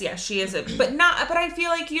 Yes, she is but I feel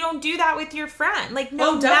like you don't do that with your friend. Like,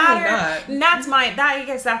 no definitely matter... not. And that's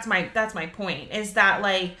my point. Is that,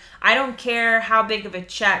 like, I don't care how big of a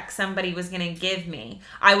check somebody was going to give me.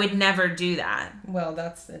 I would never do that. Well,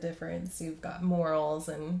 that's the difference. You've got morals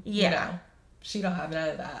and, she don't have none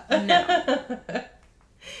of that. No.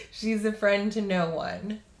 She's a friend to no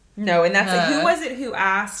one. No, and that's like, who was it who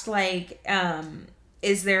asked, like,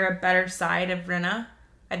 is there a better side of Rinna?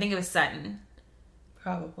 I think it was Sutton.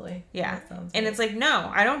 Probably. Yeah. That sounds and right. It's like,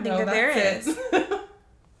 no, I don't think that there is.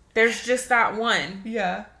 There's just that one.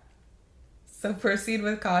 Yeah. So proceed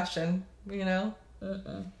with caution, you know?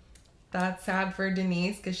 That's sad for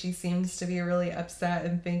Denise because she seems to be really upset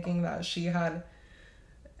and thinking that she had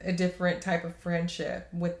a different type of friendship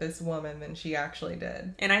with this woman than she actually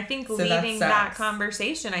did. And I think leaving that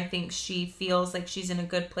conversation, I think she feels like she's in a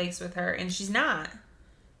good place with her, and she's not.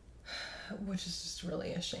 Which is just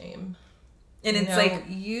really a shame. And it's like,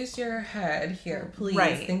 use your head here, please.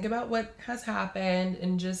 Right. Think about what has happened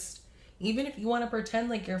and just, even if you want to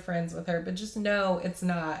pretend like you're friends with her, but just know it's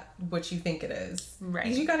not what you think it is. Right.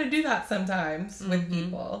 Because you got to do that sometimes with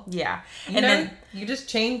people. Yeah. And then you just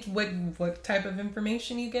change what type of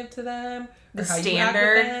information you give to them. The or how standard. you act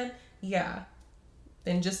with them. Yeah.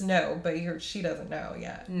 Then just know, but she doesn't know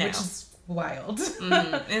yet. No. Which is wild. And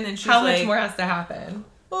then she's how much more has to happen?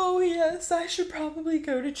 Oh, yes, I should probably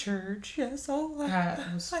go to church. Yes,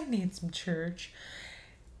 I need some church.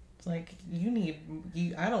 Like,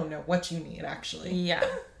 I don't know what you need, actually. Yeah.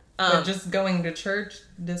 But just going to church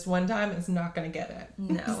this one time is not going to get it.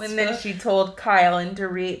 No. And then she told Kyle and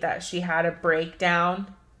Dorit that she had a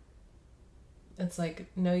breakdown. It's like,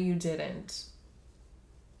 no, you didn't.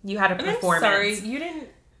 You had a performance. I'm sorry, you didn't.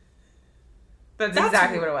 That's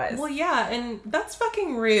exactly what it was. Well, yeah, and that's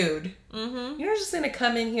fucking rude. Mm-hmm. You're just going to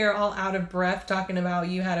come in here all out of breath talking about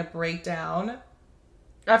you had a breakdown.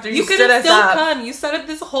 After you could have still come. You set up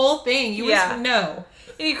this whole thing. You no.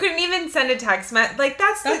 You couldn't even send a text message. Like,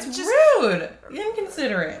 that's just rude.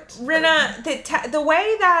 Inconsiderate. Rinna, the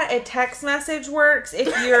way that a text message works, if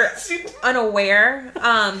you're unaware,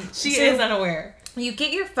 she is unaware. You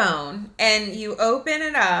get your phone and you open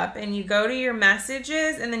it up and you go to your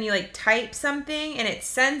messages and then you like type something and it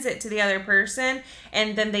sends it to the other person,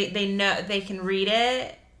 and then they know they can read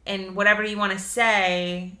it, and whatever you want to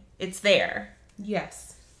say, it's there.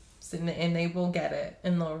 Yes. So, and they will get it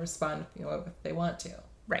and they'll respond if they want to.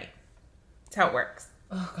 Right. That's how it works.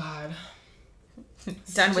 Oh, God.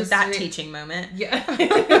 Done with that teaching moment.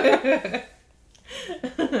 Yeah.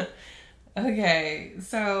 Okay,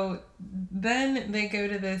 so then they go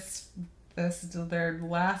to this their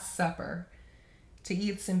last supper to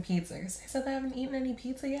eat some pizza. They said they haven't eaten any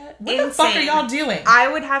pizza yet. What the fuck are y'all doing? I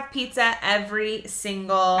would have pizza every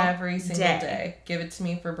single day. Give it to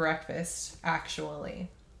me for breakfast. Actually,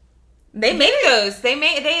 they make those.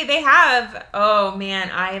 They have. Oh man,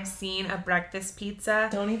 I have seen a breakfast pizza.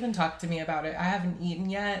 Don't even talk to me about it. I haven't eaten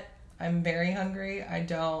yet. I'm very hungry. I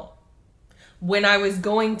don't. When I was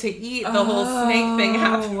going to eat, the whole snake thing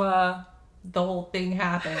happened. The whole thing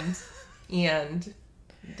happened. And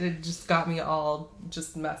it just got me all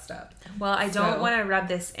just messed up. Well, I don't want to rub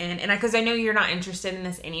this in. And because I know you're not interested in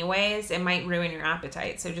this anyways, it might ruin your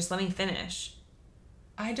appetite. So just let me finish.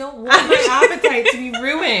 I don't want my appetite to be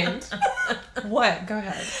ruined. What? Go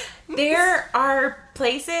ahead. There are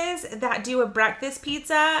places that do a breakfast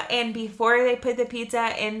pizza, and before they put the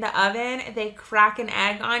pizza in the oven, they crack an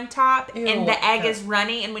egg on top. Ew, and the egg is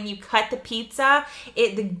runny, and when you cut the pizza,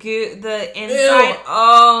 the inside, ew.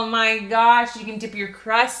 Oh my gosh, you can dip your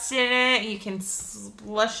crust in it, you can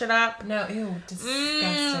slush it up. No, ew,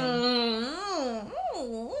 disgusting.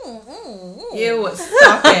 Ew,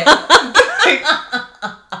 stop it.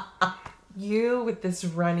 You with this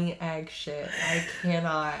runny egg shit. I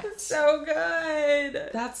cannot. It's so good.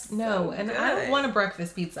 That's no, so and good. I don't want a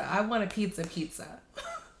breakfast pizza. I want a pizza.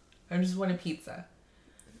 I just want a pizza.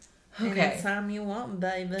 Okay. Anytime you want,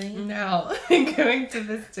 baby. Now, going to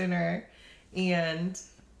this dinner, and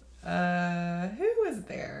who was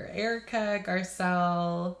there? Erica,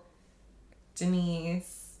 Garcelle,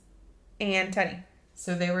 Denise, and Teddy.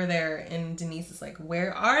 So they were there, and Denise is like,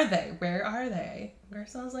 "Where are they? Where are they?"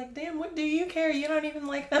 Garcelle's like, "Damn, what do you care? You don't even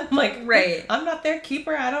like them." Like, right? I'm not their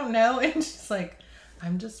keeper. I don't know. And she's like,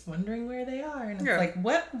 "I'm just wondering where they are." And it's like,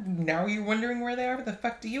 "What? Now you're wondering where they are? What the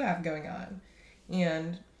fuck do you have going on?"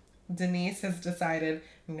 And Denise has decided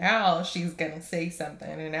now she's gonna say something,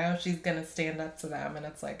 and now she's gonna stand up to them. And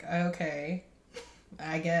it's like, okay,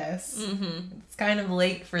 I guess it's kind of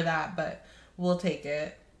late for that, but we'll take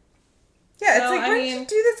it. Yeah, it's like, why did you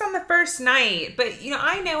do this on the first night? But,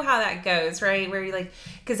 I know how that goes, right? Where you're like,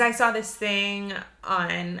 because I saw this thing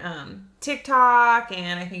on TikTok,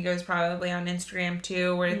 and I think it was probably on Instagram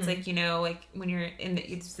too, where it's like, like when you're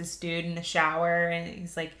it's this dude in the shower, and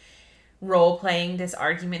he's like role playing this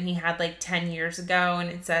argument he had like 10 years ago, and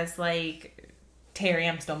it says like, Terry,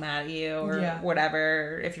 I'm still mad at you, or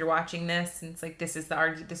whatever, if you're watching this. And it's like, this is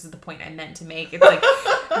the point I meant to make. It's like,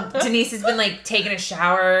 Denise has been like taking a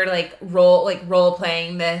shower, like role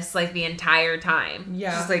playing this like the entire time.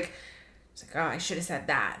 Yeah. She's like, oh, I should have said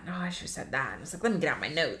that. No, I should have said that. And it's like, let me get out my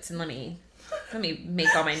notes and let me Let me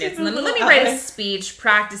make all my notes. She's a Let me little write a outline. speech,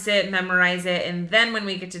 practice it, memorize it, and then when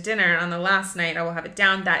we get to dinner on the last night, I will have it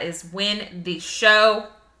down. That is when the show...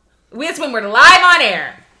 That's when we're live on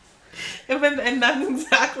air. And that's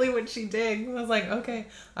exactly what she did. I was like, okay,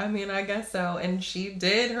 I mean, I guess so. And she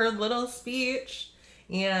did her little speech,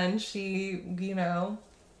 and she, you know,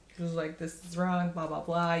 she was like, this is wrong, blah, blah,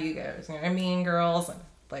 blah. You guys, you know what I mean, girls? And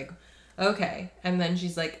like, okay. And then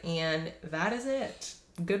she's like, and that is it.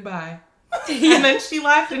 Goodbye. And then she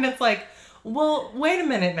left, and it's like, well, wait a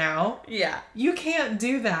minute now. Yeah. You can't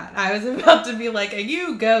do that. I was about to be like,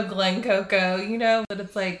 you go, Glen Coco, you know? But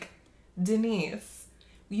it's like, Denise,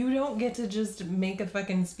 you don't get to just make a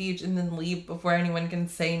fucking speech and then leave before anyone can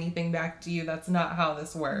say anything back to you. That's not how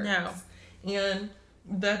this works. No. And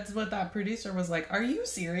that's what that producer was like, are you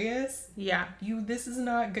serious? Yeah. This is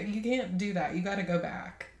not good. You can't do that. You got to go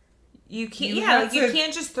back. You can't, You yeah, have like you to-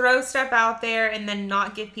 can't just throw stuff out there and then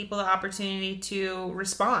not give people the opportunity to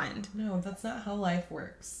respond. No, that's not how life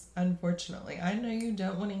works, unfortunately. I know you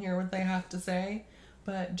don't want to hear what they have to say,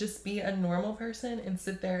 but just be a normal person and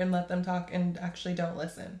sit there and let them talk and actually don't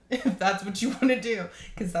listen. If that's what you want to do.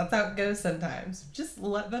 Because that's how it goes sometimes. Just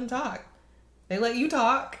let them talk. They let you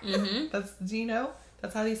talk. Mm-hmm. That's, you know,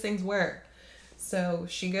 that's how these things work. So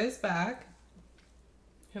she goes back.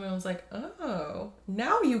 And I was like, oh,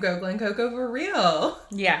 now you go Glen Coco for real.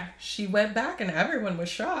 Yeah. She went back and everyone was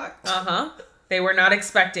shocked. Uh-huh. They were not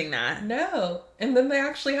expecting that. No. And then they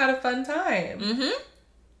actually had a fun time. Mm-hmm.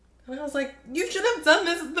 And I was like, you should have done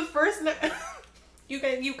this the first night. You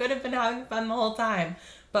could have been having fun the whole time.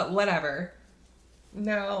 But whatever.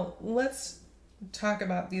 Now, let's talk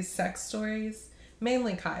about these sex stories.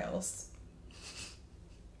 Mainly Kyle's.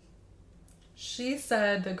 She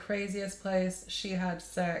said the craziest place she had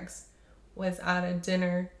sex was at a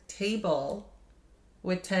dinner table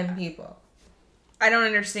with 10 people. I don't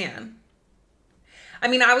understand. I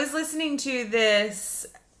mean, I was listening to this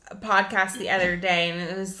podcast the other day, and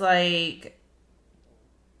it was like,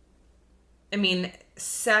 I mean,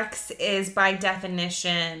 sex is by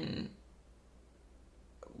definition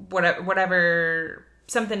whatever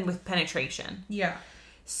something with penetration. Yeah.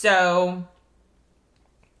 So,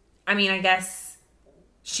 I mean, I guess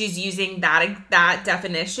she's using that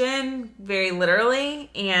definition very literally,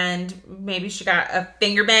 and maybe she got a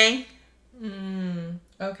finger bang.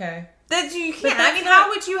 Okay. That you But can't. I that's mean, not- how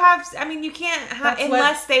would you have? I mean, you can't have That's what-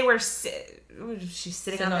 unless they were. Was she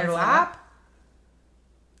sitting Sit on on their top. lap?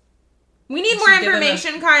 We need Did more she give him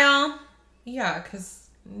information, Kyle. Yeah, because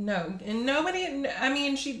no. And nobody, I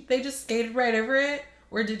mean, they just skated right over it?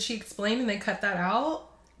 Or did she explain and they cut that out?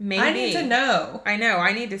 Maybe I need to know. I know.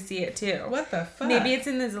 I need to see it too. What the fuck? Maybe it's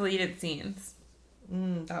in the deleted scenes.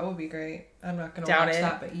 That would be great. I'm not going to Doubt watch it.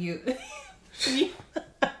 that, but you...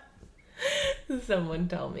 Someone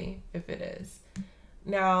tell me if it is.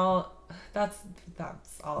 Now, that's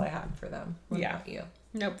all I have for them. What Yeah. about you?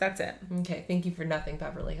 Nope, that's it. Okay, thank you for nothing,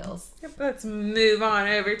 Beverly Hills. Yep, let's move on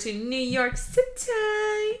over to New York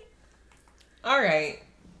City. All right.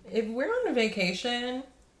 If we're on a vacation,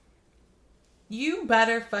 you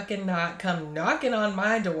better fucking not come knocking on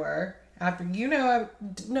my door after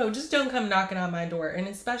no, just don't come knocking on my door, and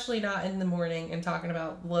especially not in the morning and talking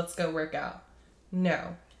about let's go work out.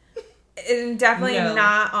 No. And definitely No.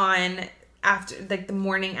 not on after, like, the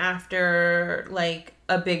morning after, like,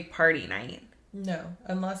 a big party night. No,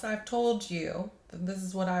 unless I've told you that this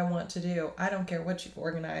is what I want to do. I don't care what you've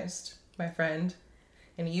organized, my friend,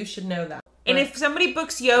 and you should know that. And But- if somebody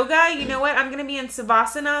books yoga, you know what? I'm going to be in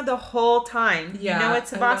Savasana the whole time. Yeah, You know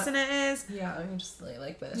what I'm not- Savasana is? Yeah, I'm just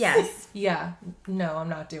like this. Yes. Yeah. No, I'm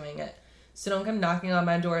not doing it. So don't come knocking on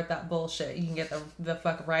my door with that bullshit. You can get the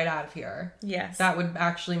fuck right out of here. Yes. That would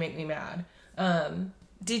actually make me mad.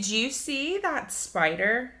 Did you see that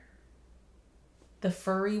spider? The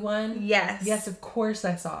furry one? Yes. Yes, of course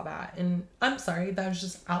I saw that. And I'm sorry, that was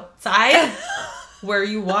just outside where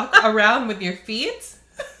you walk around with your feet.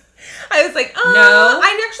 I was like, oh, No.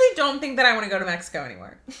 I actually don't think that I want to go to Mexico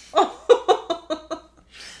anymore.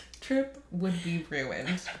 Trip would be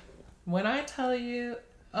ruined. When I tell you,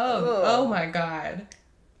 oh my God,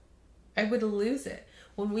 I would lose it.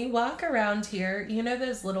 When we walk around here, you know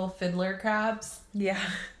those little fiddler crabs? Yeah.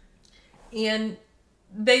 And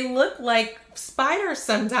they look like spiders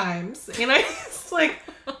sometimes. And I was like,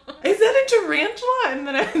 is that a tarantula? And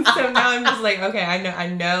then so now I'm just like, okay, I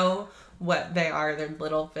know what they are. They're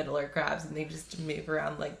little fiddler crabs and they just move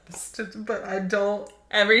around like this. But I don't.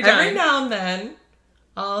 Every time. Every now and then,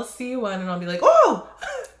 I'll see one and I'll be like, oh!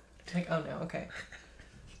 Like, oh no, okay.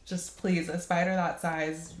 Just please, a spider that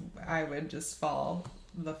size, I would just fall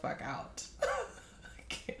the fuck out. I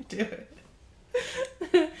can't do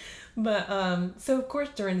it. But, so of course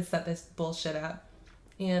Dorinda set this bullshit up.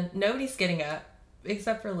 And nobody's getting up,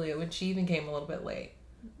 except for Lou, and she even came a little bit late.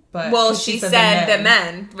 But well, she said the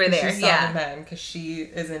men were there. She saw the men, because she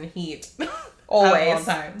is in heat. Always. At all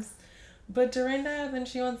times. But Dorinda, then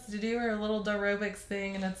she wants to do her little aerobics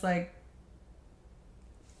thing, and it's like,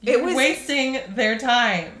 you're wasting their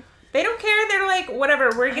time. They don't care. They're like,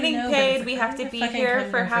 whatever, we're getting paid. We have to be here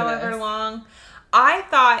for however long. I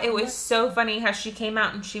thought it was so funny how she came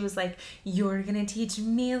out and she was like, you're going to teach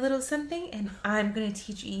me a little something and I'm going to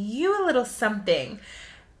teach you a little something.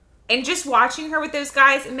 And just watching her with those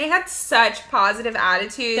guys, and they had such positive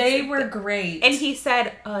attitudes. They were great. And he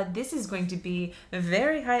said, this is going to be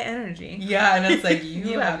very high energy. Yeah, and it's like,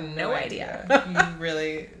 you have no idea. You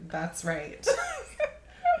really, that's right.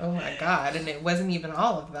 Oh my God. And it wasn't even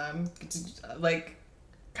all of them. Like,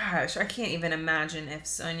 gosh, I can't even imagine if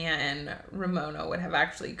Sonia and Ramona would have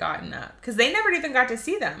actually gotten up. Because they never even got to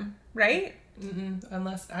see them, right?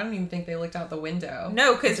 Unless, I don't even think they looked out the window.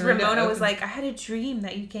 No, because Ramona was like, I had a dream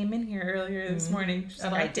that you came in here earlier this morning. She's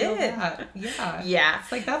and like, I did. That. Yeah. Yeah.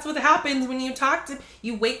 It's like, that's what happens when you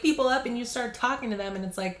you wake people up and you start talking to them, and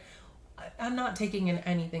it's like, I'm not taking in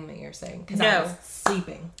anything that you're saying. Because I was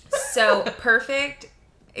sleeping. So, perfect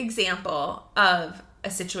example of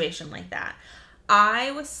a situation like that.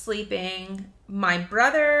 I was sleeping. My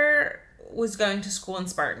brother was going to school in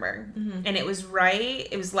Spartanburg, and it was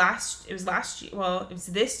last year. Well, it was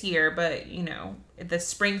this year, but you know, the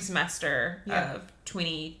spring semester of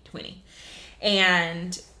 2020,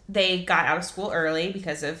 and they got out of school early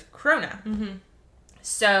because of Corona.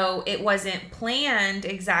 So it wasn't planned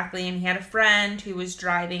exactly, and he had a friend who was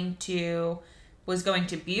going to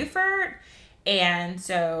Beaufort, and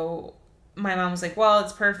so my mom was like, well,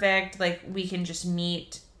 it's perfect. Like, we can just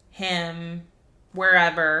meet him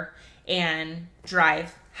wherever and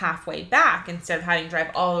drive halfway back instead of having to drive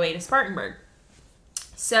all the way to Spartanburg.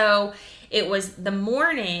 So it was the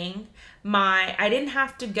morning. I didn't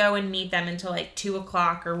have to go and meet them until like 2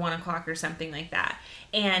 o'clock or 1 o'clock or something like that.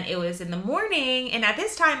 And it was in the morning. And at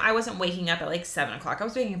this time, I wasn't waking up at like 7 o'clock. I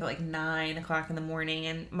was waking up at like 9 o'clock in the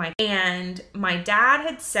morning. And my dad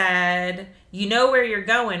had said, you know where you're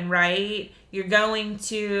going, right? You're going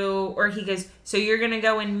to, or he goes, so you're going to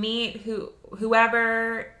go and meet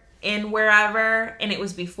whoever in wherever. And it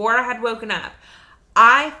was before I had woken up.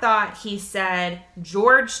 I thought he said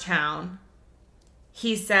Georgetown.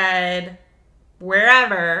 He said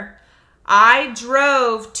wherever. I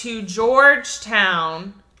drove to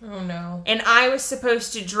Georgetown. Oh no. And I was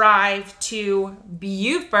supposed to drive to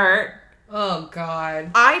Beaufort. Oh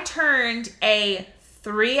God. I turned a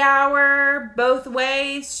 3-hour both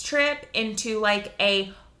ways trip into like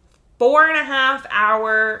a 4.5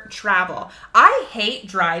 hour travel. I hate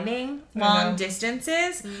driving long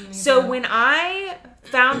distances. So when I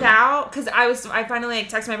found out, because I finally like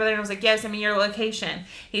texted my brother and I was like, yeah, send me your location.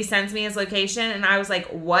 He sends me his location and I was like,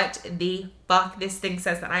 what the fuck? This thing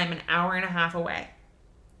says that I am an hour and a half away.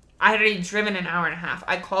 I had already driven an hour and a half.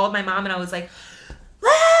 I called my mom and I was like,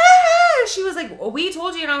 she was like, well, we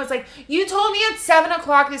told you. And I was like, you told me at 7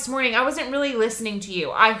 o'clock this morning. I wasn't really listening to you.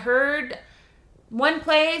 I heard one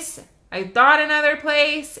place, I thought another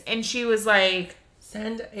place, and she was like,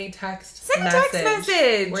 Send a text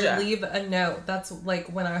message. Or leave a note. That's like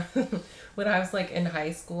when I was like in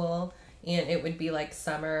high school, and it would be like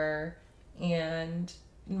summer, and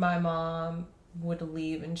my mom would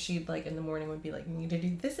leave, and she'd like in the morning would be like, you need to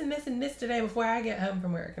do this and this and this today before I get home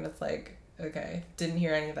from work. And it's like, okay, didn't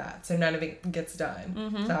hear any of that. So none of it gets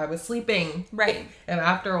done. So I was sleeping. Right. And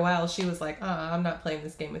after a while, she was like, I'm not playing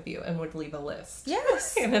this game with you, and would leave a list.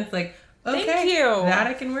 Yes. And it's like, okay, thank you. That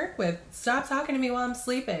I can work with. Stop talking to me while I'm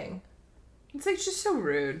sleeping. It's like just so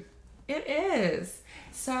rude. It is.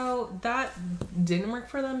 So that didn't work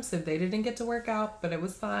for them, so they didn't get to work out, but it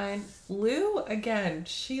was fine. Lou, again,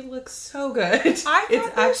 she looks so good. I thought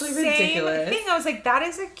it's actually ridiculous. Thing. I was like, that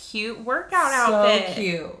is a cute workout outfit. So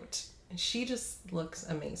cute. And she just looks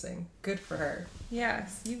amazing. Good for her.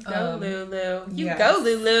 Yes. You go, Lulu. You yes. go,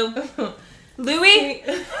 Lulu. Louie.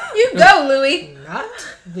 You go, Louie. Not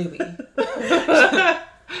Louie.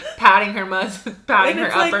 Patting her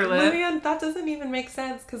upper lip. Louie, that doesn't even make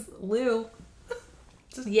sense because Lou.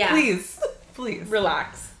 Just please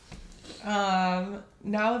relax. Now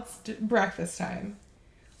it's breakfast time.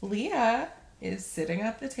 Leah is sitting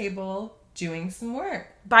at the table doing some work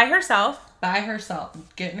by herself,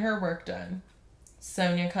 getting her work done.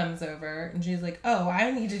 Sonia comes over and she's like, "Oh,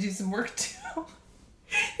 I need to do some work too."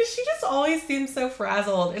 She just always seems so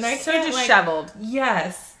frazzled, and I so can't, disheveled.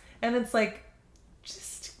 Yes, and it's like,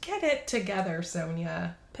 just get it together,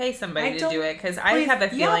 Sonia. pay somebody to do it, because I have a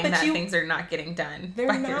feeling that things are not getting done.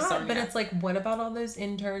 They're not, but it's like, what about all those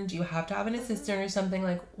interns? You have to have an assistant or something.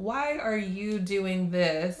 Like, why are you doing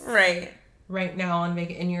this right now on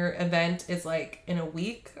and your event is like in a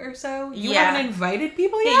week or so? You haven't invited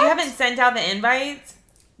people yet? You haven't sent out the invites?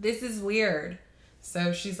 This is weird.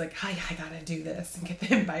 So she's like, I gotta do this and get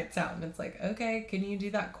the invites out. And it's like, okay, can you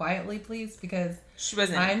do that quietly, please? Because she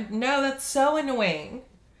wasn't. No, that's so annoying.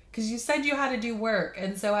 Because you said you had to do work.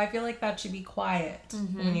 And so I feel like that should be quiet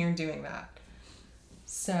when you're doing that.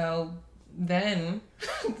 So then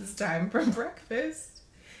it's time for breakfast.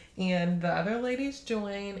 And the other ladies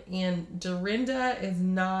join. And Dorinda is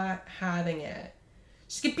not having it.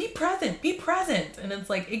 She's like, be present. Be present. And it's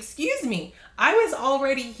like, excuse me. I was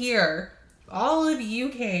already here. All of you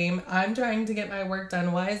came. I'm trying to get my work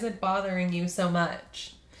done. Why is it bothering you so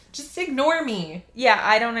much? Just ignore me. Yeah,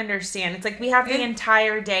 I don't understand. It's like we have the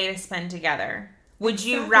entire day to spend together. Would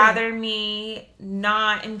you rather me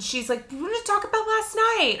not? And she's like, we want to talk about last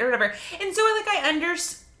night or whatever. And so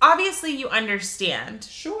obviously you understand.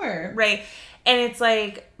 Sure. Right? And it's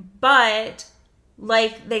like, but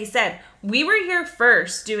like they said, we were here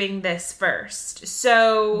first doing this first.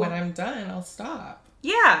 So when I'm done, I'll stop.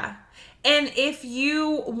 Yeah. And if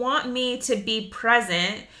you want me to be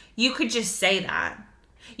present, you could just say that.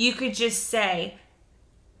 You could just say,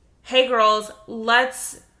 hey girls,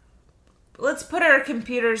 let's put our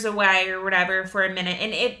computers away or whatever for a minute.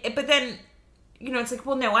 And but then, it's like,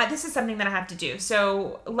 well, no, this is something that I have to do.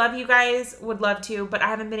 So love you guys, would love to, but I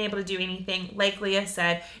haven't been able to do anything. Like Leah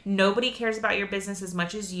said, nobody cares about your business as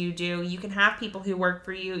much as you do. You can have people who work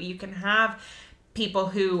for you. You can have people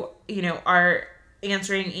who, are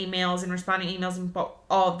answering emails and responding to emails and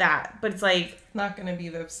all of that. But it's like... not going to be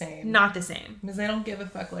the same. Not the same. Because they don't give a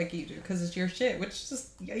fuck like you do. Because it's your shit. Which is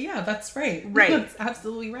just... yeah, that's right. Right. That's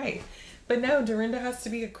absolutely right. But no, Dorinda has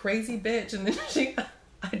to be a crazy bitch. And then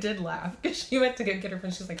I did laugh. Because she went to go get her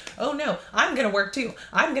friend. She was like, oh no, I'm going to work too.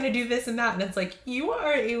 I'm going to do this and that. And it's like, you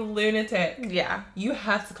are a lunatic. Yeah. You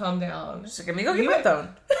have to calm down. She's like, let me go get my phone.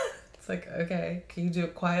 It's like, okay, can you do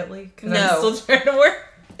it quietly? Because no. I'm still trying to work.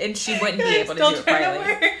 And she wouldn't be able to do it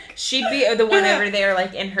quietly. She'd be the one over there,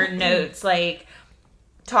 like, in her notes, like,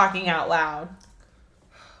 talking out loud.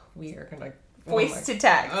 We are gonna... voice to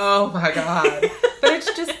text. Oh my God. But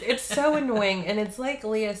it's so annoying. And it's like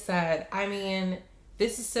Leah said, I mean,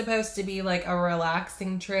 this is supposed to be like a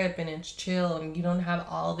relaxing trip and it's chill and you don't have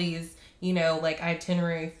all these, like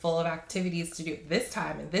itinerary full of activities to do this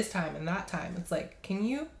time and this time and that time. It's like, can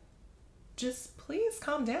you just please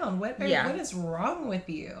calm down? What is wrong with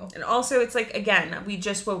you? And also it's like, again, we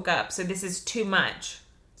just woke up, so this is too much.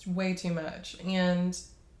 It's way too much. And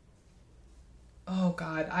oh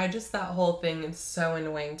God, that whole thing is so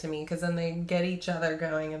annoying to me because then they get each other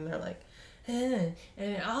going and they're like, and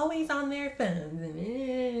always on their phones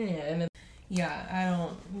and yeah,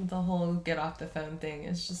 the whole get off the phone thing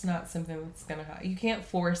is just not something that's gonna happen. You can't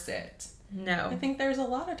force it. No. I think there's a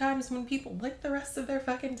lot of times when people like the rest of their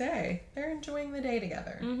fucking day. They're enjoying the day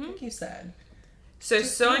together. Like you said. So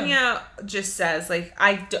Sonia just says, like,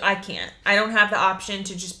 I can't. I don't have the option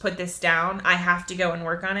to just put this down. I have to go and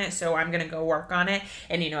work on it, so I'm going to go work on it.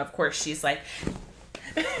 And, of course, she's like,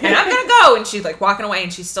 and I'm going to go. And she's, like, walking away,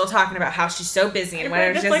 and she's still talking about how she's so busy and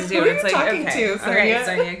whatever she has to do. It's like, okay, all right,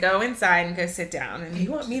 Sonia, go inside and go sit down. And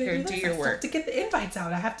you want me to go do your work. To get the invites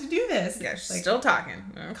out, I have to do this. Yeah, she's still talking.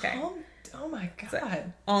 Okay. Oh my God.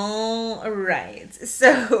 So, all right.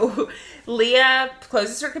 So Leah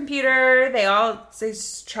closes her computer. They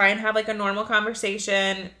try and have like a normal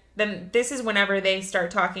conversation. Then this is whenever they start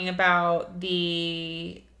talking about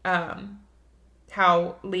the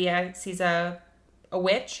how Leah sees a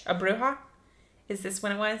witch, a bruja. Is this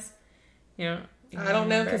when it was? I don't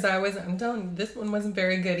know because I'm telling you, this one wasn't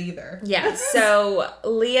very good either. Yeah. So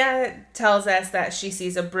Leah tells us that she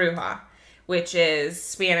sees a bruja, which is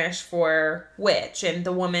Spanish for witch. And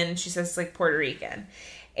the woman, she says, is like Puerto Rican.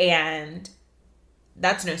 And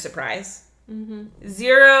that's no surprise. Mm-hmm.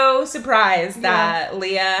 Zero surprise that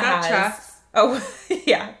Leah has. Tracks. Oh,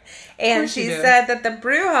 yeah. And she said that the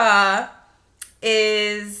bruja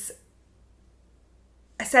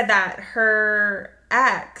said that her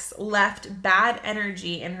ex left bad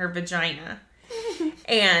energy in her vagina.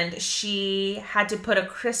 And she had to put a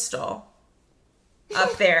crystal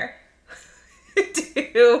up there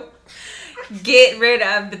to get rid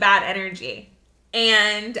of the bad energy.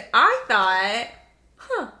 And I thought,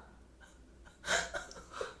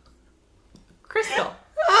 crystal.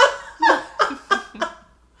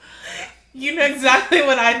 You know exactly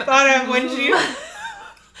what I thought of when you...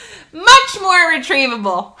 Much more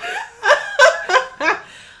retrievable.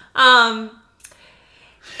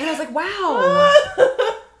 And I was like, wow.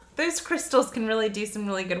 Those crystals can really do some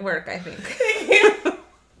really good work, I think.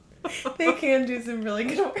 They can do some really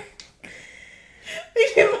good work. They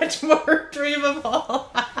do much more retrievable.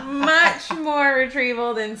 Much more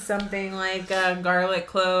retrieval than something like a garlic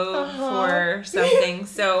clove or something.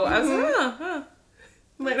 So I was like,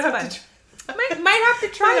 Might have to might have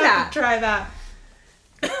to try that. Try that.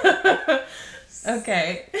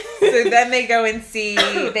 Okay. So then they go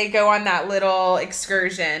on that little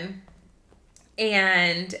excursion.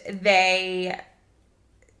 And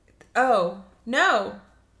oh, no.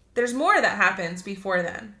 There's more that happens before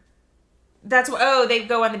then. They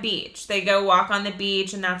go on the beach. They go walk on the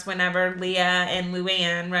beach, and that's whenever Leah and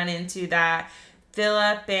Luann run into that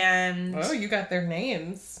Philip and... Oh, you got their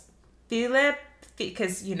names. Philip,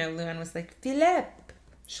 because, Luann was like, Philip.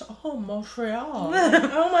 Oh, Montreal.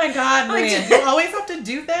 Oh my God, Luann. You always have to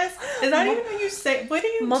do this? Is that even how you say... What do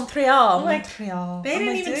you... Montreal. Like, Montreal. They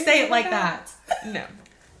didn't even say it like that. No.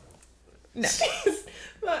 Jeez.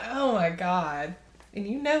 Oh my God.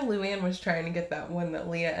 And Luann was trying to get that one that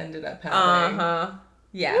Leah ended up having. Uh-huh.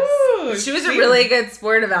 Yes. Woo, she was a really good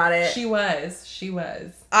sport about it. She was.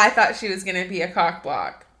 I thought she was going to be a cock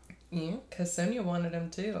block. Yeah, because Sonia wanted him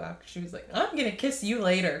too. After she was like, I'm going to kiss you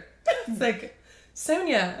later. It's like,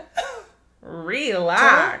 Sonia.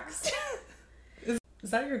 Relax. Is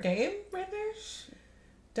that your game right there?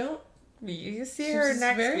 Don't. You see her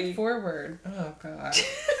next very week. Forward. Oh, God.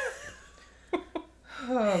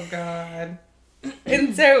 Oh, God.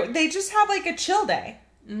 And so they just have like a chill day.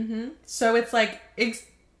 Mm-hmm. So it's like,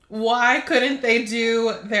 why couldn't they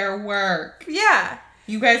do their work? Yeah.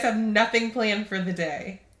 You guys have nothing planned for the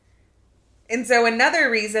day. And so another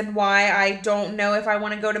reason why I don't know if I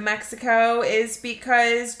want to go to Mexico is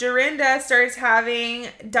because Dorinda starts having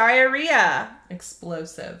diarrhea.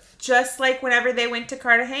 Explosive. Just like whenever they went to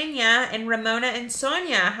Cartagena and Ramona and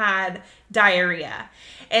Sonia had diarrhea.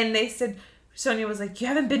 And they said... Sonia was like, you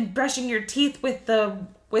haven't been brushing your teeth with the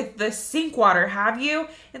sink water, have you?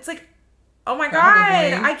 It's like, oh my God,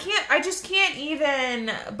 I just can't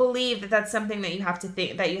even believe that that's something that you have to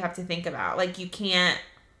think about. Like, you can't,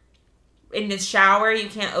 in the shower, you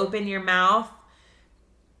can't open your mouth.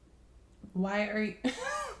 Why are you?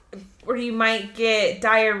 Or you might get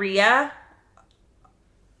diarrhea.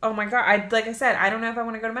 Oh my God, like I said, I don't know if I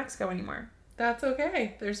want to go to Mexico anymore. That's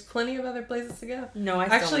okay. There's plenty of other places to go. No, I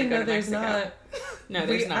still actually want to go no. to There's Mexico. not. No,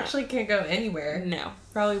 there's not. We actually can't go anywhere. No,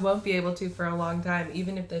 probably won't be able to for a long time.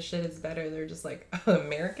 Even if the shit is better, they're just like, oh,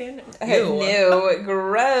 American. Ew,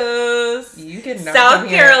 gross. You can South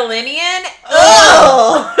Carolinian.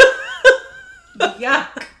 Oh,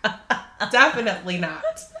 yuck. Definitely not.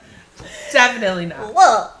 Definitely not.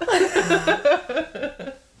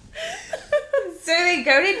 So they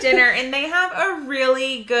go to dinner and they have a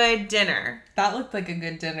really good dinner. That looked like a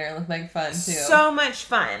good dinner. It looked like fun too. So much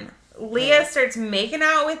fun. Leah starts making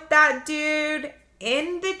out with that dude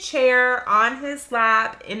in the chair on his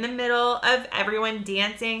lap in the middle of everyone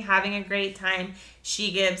dancing, having a great time.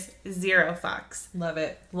 She gives 0 fucks. Love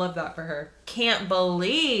it. Love that for her. Can't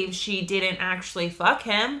believe she didn't actually fuck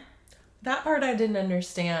him. That part I didn't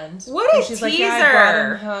understand. What a She's teaser. like, yeah, I brought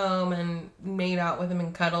him home and made out with him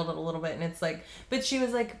and cuddled it a little bit. And it's like, but she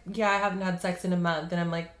was like, yeah, I haven't had sex in a month. And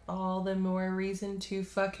I'm like, all the more reason to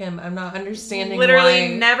fuck him. I'm not understanding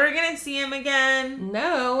Literally why. never gonna see him again.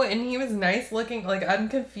 No, and he was nice looking. Like, I'm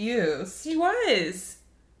confused. He was.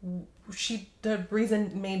 The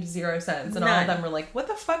reason made 0 sense. And all of them were like, what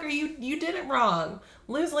the fuck are you did it wrong.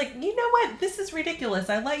 Lou's like, you know what? This is ridiculous.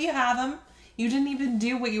 I let you have him. You didn't even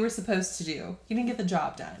do what you were supposed to do. You didn't get the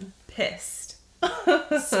job done. Pissed.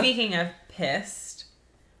 Speaking of pissed,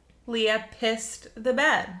 Leah pissed the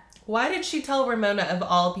bed. Why did she tell Ramona of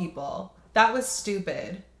all people? That was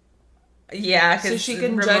stupid. Yeah, because so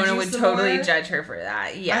Ramona judge you would totally judge her for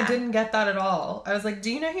that. Yeah. I didn't get that at all. I was like,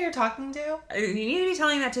 do you know who you're talking to? You need to be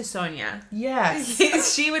telling that to Sonia.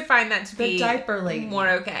 Yes. She would find that to be the diaper lady. More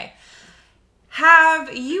okay.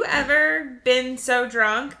 Have you ever been so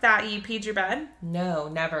drunk that you peed your bed? No,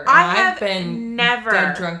 never. I've been never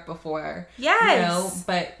dead drunk before. Yes.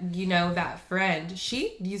 But that friend,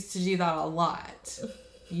 she used to do that a lot.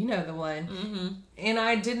 You know the one. Mm-hmm. And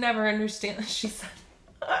I did never understand. She said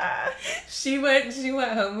she went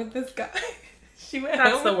home with this guy.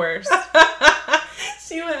 That's the worst.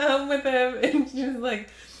 She went home with him and she was like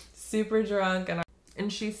super drunk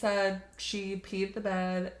and she said she peed the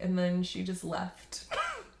bed and then she just left.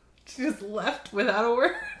 She just left without a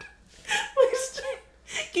word.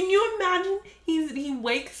 Can you imagine? He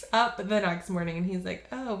wakes up the next morning and he's like,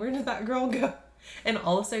 oh, where did that girl go? And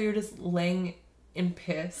also you're just laying in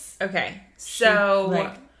piss. Okay,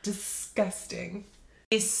 so... disgusting.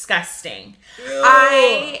 disgusting. Ew.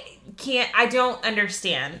 I don't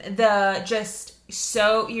understand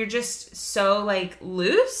you're just so like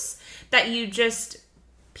loose that you just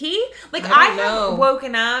pee. Like I have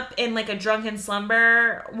woken up in like a drunken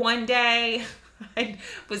slumber one day. I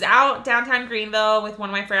was out downtown Greenville with one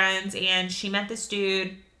of my friends and she met this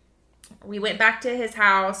dude. We went back to his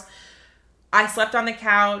house. I slept on the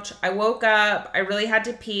couch. I woke up. I really had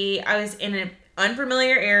to pee. I was in an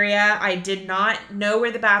unfamiliar area. I did not know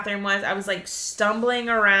where the bathroom was. I was like stumbling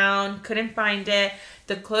around, couldn't find it.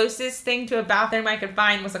 The closest thing to a bathroom I could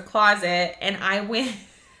find was a closet, and I went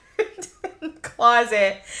to the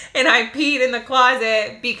closet and I peed in the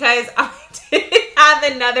closet because I didn't have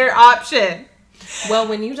another option. Well,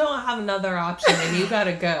 when you don't have another option and you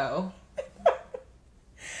gotta go.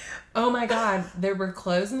 Oh my God, there were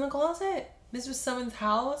clothes in the closet? This was someone's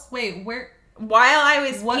house? Wait, where? While I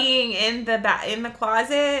was peeing in the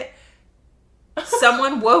closet,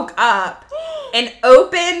 someone woke up and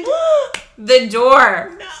opened the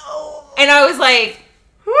door. No. And I was like,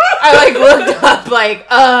 I looked up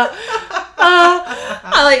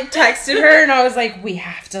I like texted her and I was like, we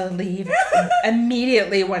have to leave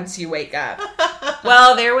immediately once you wake up.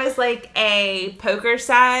 Well, there was like a poker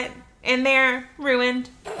set in there, ruined.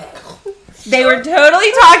 They were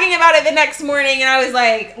totally talking about it the next morning, and I was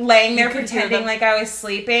like laying there pretending like I was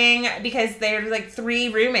sleeping because there was like 3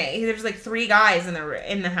 roommates. There was like 3 guys in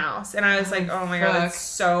the house, and I was like, oh my God, that's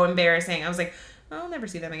so embarrassing. I was like, I'll never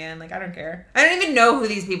see them again. Like I don't care. I don't even know who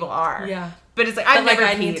these people are. Yeah, but it's like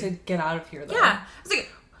I need to get out of here though. Yeah, I was like,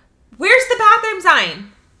 where's the bathroom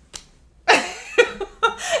sign?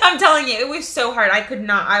 I'm telling you, it was so hard. I could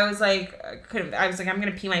not. I was like, I'm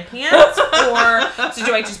gonna pee my pants, or so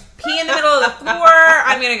do I just pee in the middle of the floor?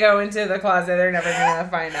 I'm gonna go into the closet. They're never gonna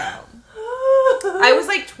find out. I was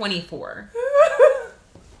like 24,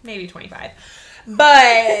 maybe 25,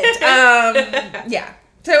 but yeah.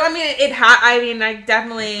 So I mean, I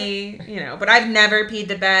definitely, but I've never peed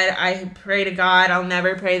the bed. I pray to God I'll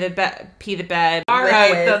never pee the bed. All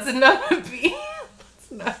right, that's enough of pee.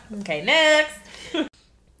 Okay, next.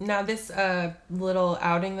 Now this little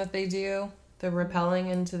outing that they do, the rappelling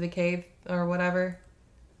into the cave or whatever,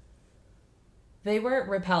 they weren't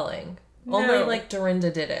rappelling. No. Only like Dorinda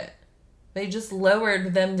did it. They just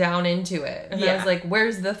lowered them down into it. And I was like,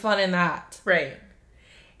 where's the fun in that? Right.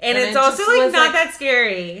 And it's also like not that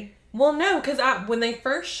scary. Well, no, because when they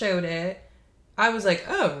first showed it, I was like,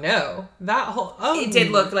 oh no, it did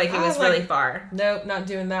look like it was really far. Nope, not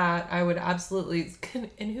doing that. I would absolutely.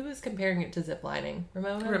 And who was comparing it to ziplining?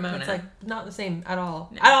 Ramona. It's like not the same at all.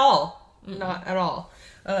 No. At all. Mm-mm. Not at all.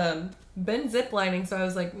 Been ziplining, so I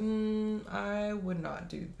was like, I would not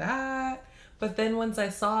do that. But then once I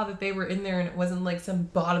saw that they were in there and it wasn't like some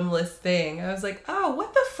bottomless thing, I was like, oh,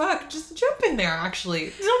 what the fuck? Just jump in there,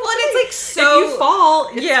 actually. Well, and it's like so... If you fall,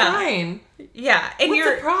 it's fine. Yeah. And what's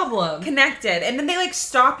you're the problem? Connected. And then they like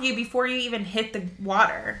stop you before you even hit the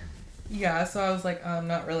water. Yeah, so I was like, I'm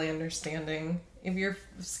not really understanding. If you're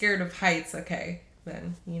scared of heights, okay,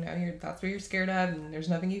 then, that's what you're scared of and there's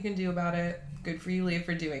nothing you can do about it. Good for you, Leah,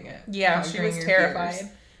 for doing it. Yeah, she was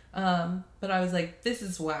terrified. But I was like, this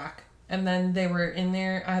is whack. And then they were in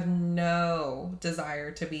there. I have no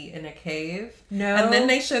desire to be in a cave. No. And then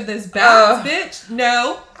they showed those bats, bitch.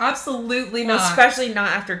 No, absolutely not. Especially not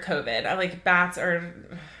after COVID. Bats are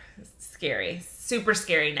scary. Super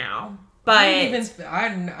scary now. But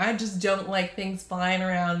I just don't like things flying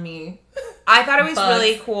around me. I thought it was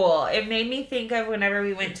really cool. It made me think of whenever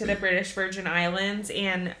we went to the British Virgin Islands,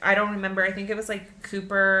 and I don't remember. I think it was like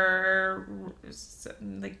Cooper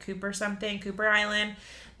Island.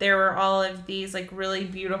 There were all of these like really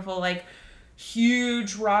beautiful, like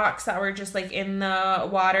huge rocks that were just like in the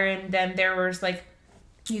water, and then there was like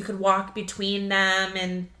you could walk between them,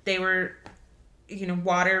 and they were,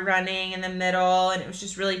 water running in the middle, and it was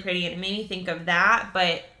just really pretty. And it made me think of that,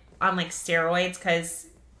 but on like steroids, because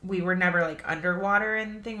we were never like underwater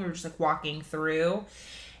and anything. We were just like walking through,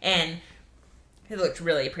 and it looked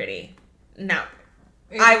really pretty. No,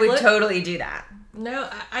 I would totally do that. No,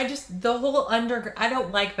 I just, the whole I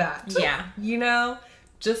don't like that. Yeah.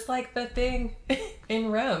 Just like the thing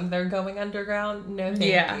in Rome. They're going underground. No,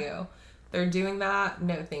 thank you. They're doing that.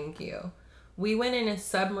 No, thank you. We went in a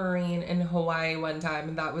submarine in Hawaii one time,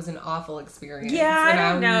 and that was an awful experience. Yeah, and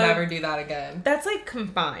I would never do that again. That's like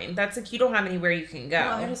confined. That's like you don't have anywhere you can go.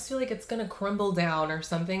 No, I just feel like it's gonna crumble down or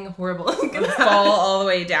something horrible. Fall all the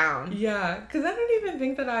way down. Yeah, because I don't even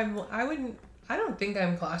think that I don't think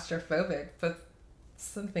I'm claustrophobic, but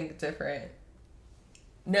something different.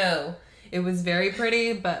 No, it was very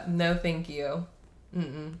pretty, but no thank you.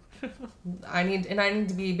 I need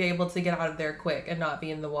to be able to get out of there quick and not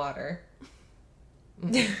be in the water.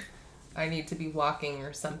 I need to be walking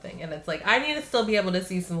or something. And it's like, I need to still be able to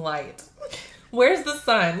see some light. Where's the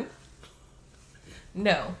sun?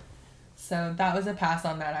 No. So that was a pass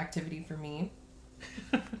on that activity for me.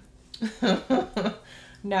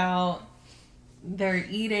 Now, they're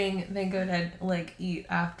eating. They go to, like, eat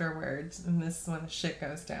afterwards. And this is when the shit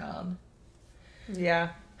goes down. Yeah.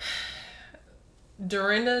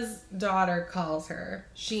 Dorinda's daughter calls her.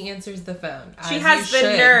 She answers the phone. She has the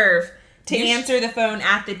nerve to answer the phone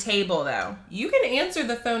at the table, though. You can answer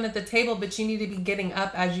the phone at the table, but you need to be getting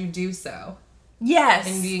up as you do so. Yes.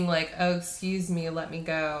 And being like, oh, excuse me, let me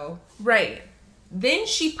go. Right. Then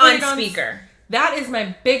she put it on speaker. That is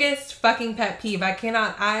my biggest fucking pet peeve.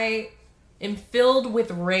 I am filled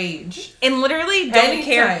with rage. And literally don't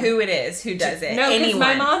care who it is who does it. No, because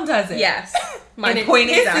my mom does it. Yes. My point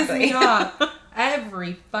exactly. It pisses me off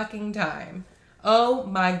every fucking time. Oh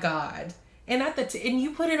my God. And and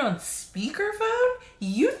you put it on speakerphone?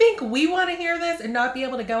 You think we want to hear this and not be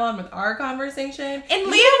able to go on with our conversation? And Leah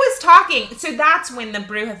was talking. So that's when the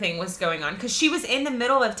Bruja thing was going on. Because she was in the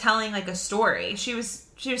middle of telling like a story. She was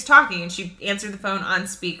talking and she answered the phone on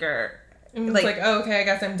speaker. And it's like, oh, okay, I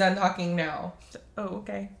guess I'm done talking now. Oh,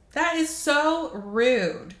 okay. That is so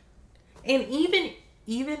rude. And even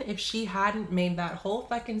if she hadn't made that whole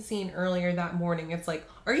fucking scene earlier that morning, it's like,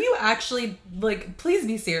 are you actually, like, please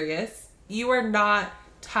be serious. You are not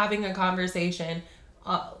having a conversation.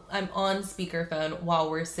 I'm on speakerphone while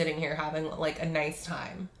we're sitting here having, like, a nice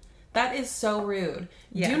time. That is so rude.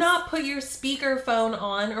 Yes. Do not put your speakerphone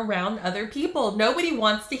on around other people. Nobody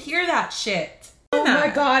wants to hear that shit. Oh my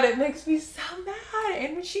God, it makes me so mad.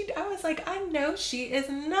 And I was like, I know she is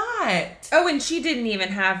not. Oh, and she didn't even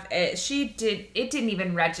have it. It didn't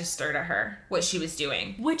even register to her what she was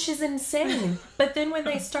doing. Which is insane. But then when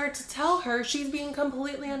they start to tell her, she's being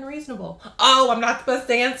completely unreasonable. Oh, I'm not supposed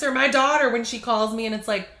to answer my daughter when she calls me. And it's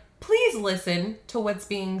like, please listen to what's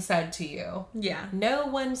being said to you. Yeah. No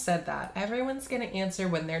one said that. Everyone's going to answer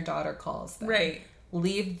when their daughter calls them. Right.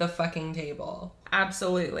 Leave the fucking table.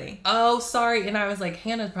 Absolutely. Oh, sorry. And I was like,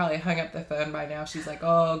 Hannah's probably hung up the phone by now. She's like,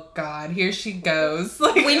 oh, God, here she goes.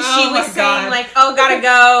 Like, when she was saying, like, oh, gotta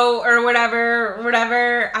go, or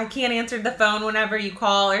whatever, I can't answer the phone whenever you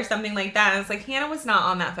call, or something like that. I was like, Hannah was not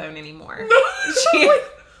on that phone anymore.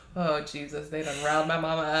 Oh, Jesus, they done riled my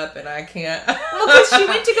mama up, and I can't. Well, because she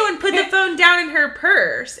went to go and put the phone down in her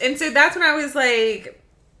purse. And so that's when I was like,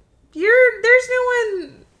 there's no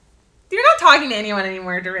one... You're not talking to anyone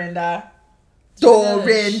anymore, Dorinda. Oh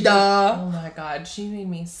my God, she made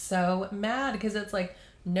me so mad because it's like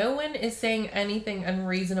no one is saying anything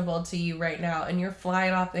unreasonable to you right now, and you're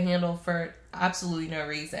flying off the handle for absolutely no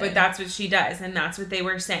reason. But that's what she does, and that's what they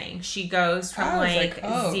were saying. She goes from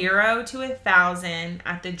 0 to 1,000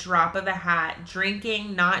 at the drop of a hat,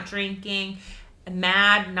 drinking, not drinking,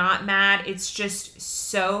 mad, not mad. It's just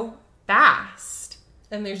so fast.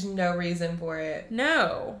 And there's no reason for it.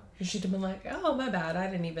 No. She'd have been like, oh, my bad. I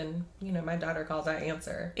didn't even, my daughter calls, I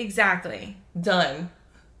answer. Exactly. Done.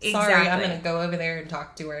 Exactly. Sorry, I'm going to go over there and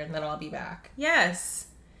talk to her, and then I'll be back. Yes.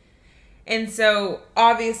 And so,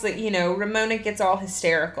 obviously, Ramona gets all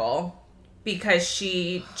hysterical because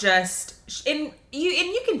she just... And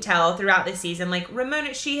you can tell throughout the season, like,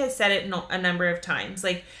 Ramona, she has said it a number of times,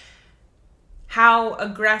 like, how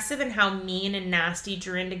aggressive and how mean and nasty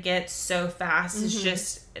Dorinda gets so fast is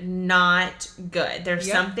just not good. There's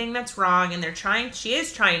something that's wrong, and she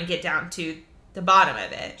is trying to get down to the bottom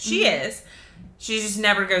of it. She is. She just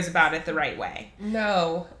never goes about it the right way.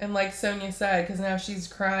 No. And like Sonia said, because now she's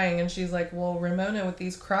crying and she's like, well, Ramona with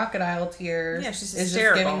these crocodile tears she's is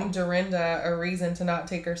just giving Dorinda a reason to not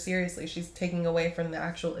take her seriously. She's taking away from the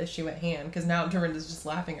actual issue at hand because now Dorinda's just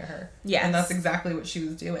laughing at her. Yes. And that's exactly what she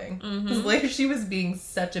was doing. Because later she was being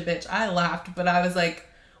such a bitch. I laughed, but I was like,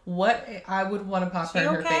 what? I would want to pop her in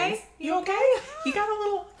her face. You okay? You got a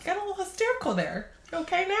little hysterical there. You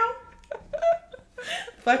okay now?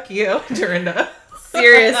 Fuck you, Dorinda.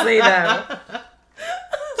 Seriously, though.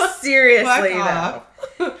 Seriously, though.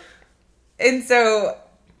 And so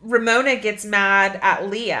Ramona gets mad at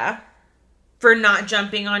Leah for not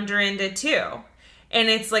jumping on Dorinda, too. And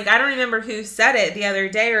it's like, I don't remember who said it the other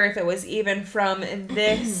day or if it was even from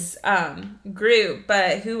this group,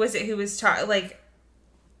 but who was it who was like,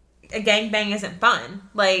 a gangbang isn't fun.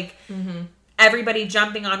 Like, everybody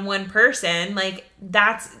jumping on one person, like,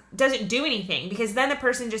 doesn't do anything because then the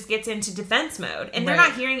person just gets into defense mode and they're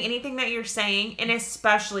not hearing anything that you're saying, and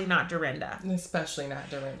especially not Dorinda.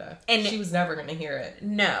 And she was never going to hear it.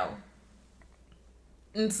 No.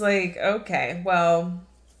 It's like, okay, well,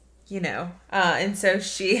 And so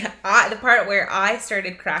the part where I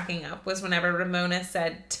started cracking up was whenever Ramona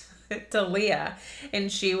said to Leah,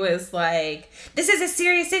 and she was like, "This is a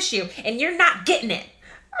serious issue, and you're not getting it."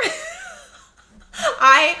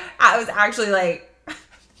 I was actually like,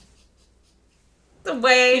 the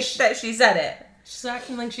way that she said it. She's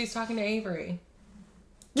acting like she's talking to Avery.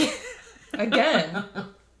 Again.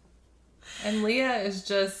 And Leah is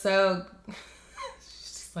just so...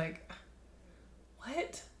 She's just like,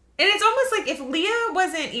 what? And it's almost like if Leah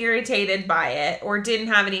wasn't irritated by it or didn't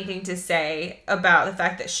have anything to say about the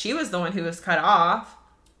fact that she was the one who was cut off.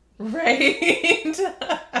 Right.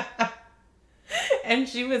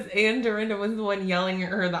 And Dorinda was the one yelling at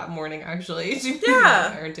her that morning, actually. She was yelling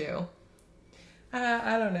at her too.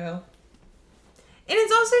 I don't know. And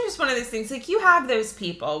it's also just one of those things, like, you have those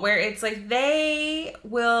people where it's like they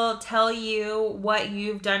will tell you what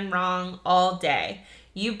you've done wrong all day.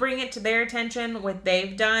 You bring it to their attention what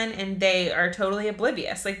they've done, and they are totally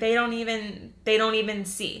oblivious. Like, they don't even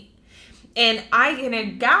see. And I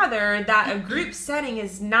can gather that a group setting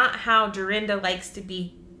is not how Dorinda likes to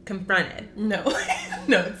be confronted. No.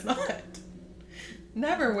 No, it's not.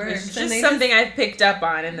 Never works. It's just something I've picked up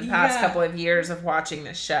on in the past couple of years of watching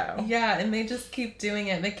this show. Yeah, and they just keep doing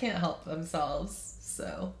it. They can't help themselves,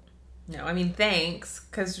 so. No, I mean, thanks,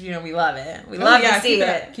 because, we love it. We love to see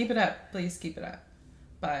it. Keep it up. Please keep it up.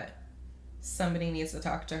 But somebody needs to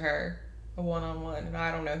talk to her a one-on-one, and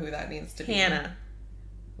I don't know who that needs to be. Hannah.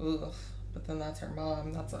 Ooh, but then that's her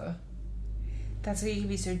mom. That's why you can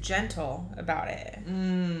be so gentle about it.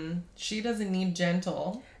 She doesn't need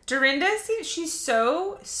gentle. Dorinda, she's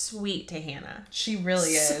so sweet to Hannah. She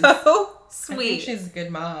really is. So sweet. I think she's a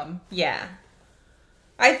good mom. Yeah.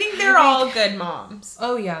 I think they're all good moms.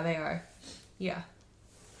 Oh, yeah, they are. Yeah.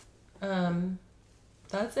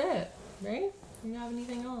 That's it, right? You don't have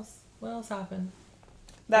anything else? What else happened?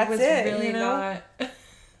 That's it. Really not.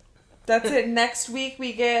 That's it. Next week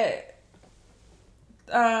we get.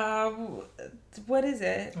 What is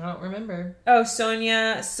it? I don't remember. Oh,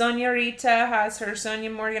 Sonia Rita has her Sonia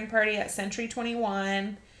Morgan party at Century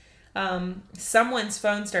 21. Someone's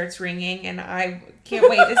phone starts ringing, and I can't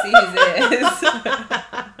wait to see whose it is.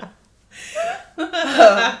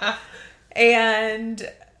 And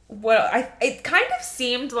it kind of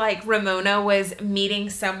seemed like Ramona was meeting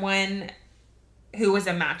someone who was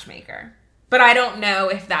a matchmaker, but I don't know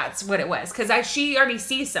if that's what it was, because she already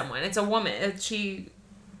sees someone. It's a woman. She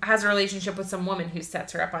has a relationship with some woman who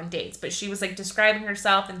sets her up on dates, but she was like describing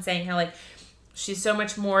herself and saying how like she's so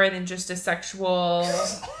much more than just a sexual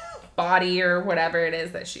body or whatever it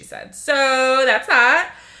is that she said. So that's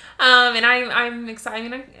that. And I'm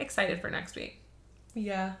excited for next week.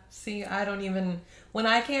 Yeah. See, when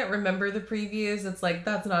I can't remember the previews, it's like,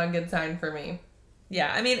 that's not a good sign for me.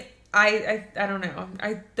 Yeah. I mean, I don't know.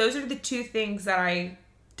 Those are the two things that I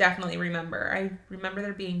definitely remember. I remember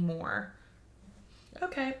there being more.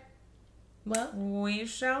 Okay. Well, we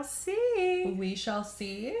shall see. We shall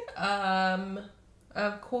see.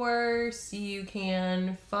 Of course, you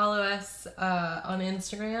can follow us on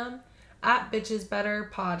Instagram at Bitches Better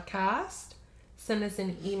Podcast. Send us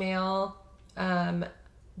an email,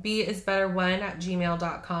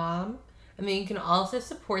 beisbetter1@gmail.com. And then you can also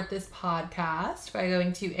support this podcast by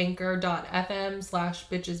going to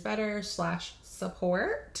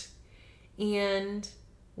anchor.fm/bitchesbetter/support. And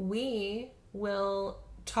we will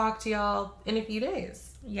talk to y'all in a few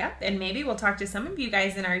days. Yep, and maybe we'll talk to some of you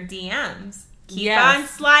guys in our DMs. Keep on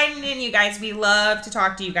sliding in, you guys. We love to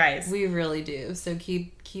talk to you guys. We really do. So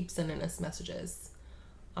keep sending us messages.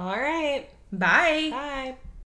 All right. Bye. Bye.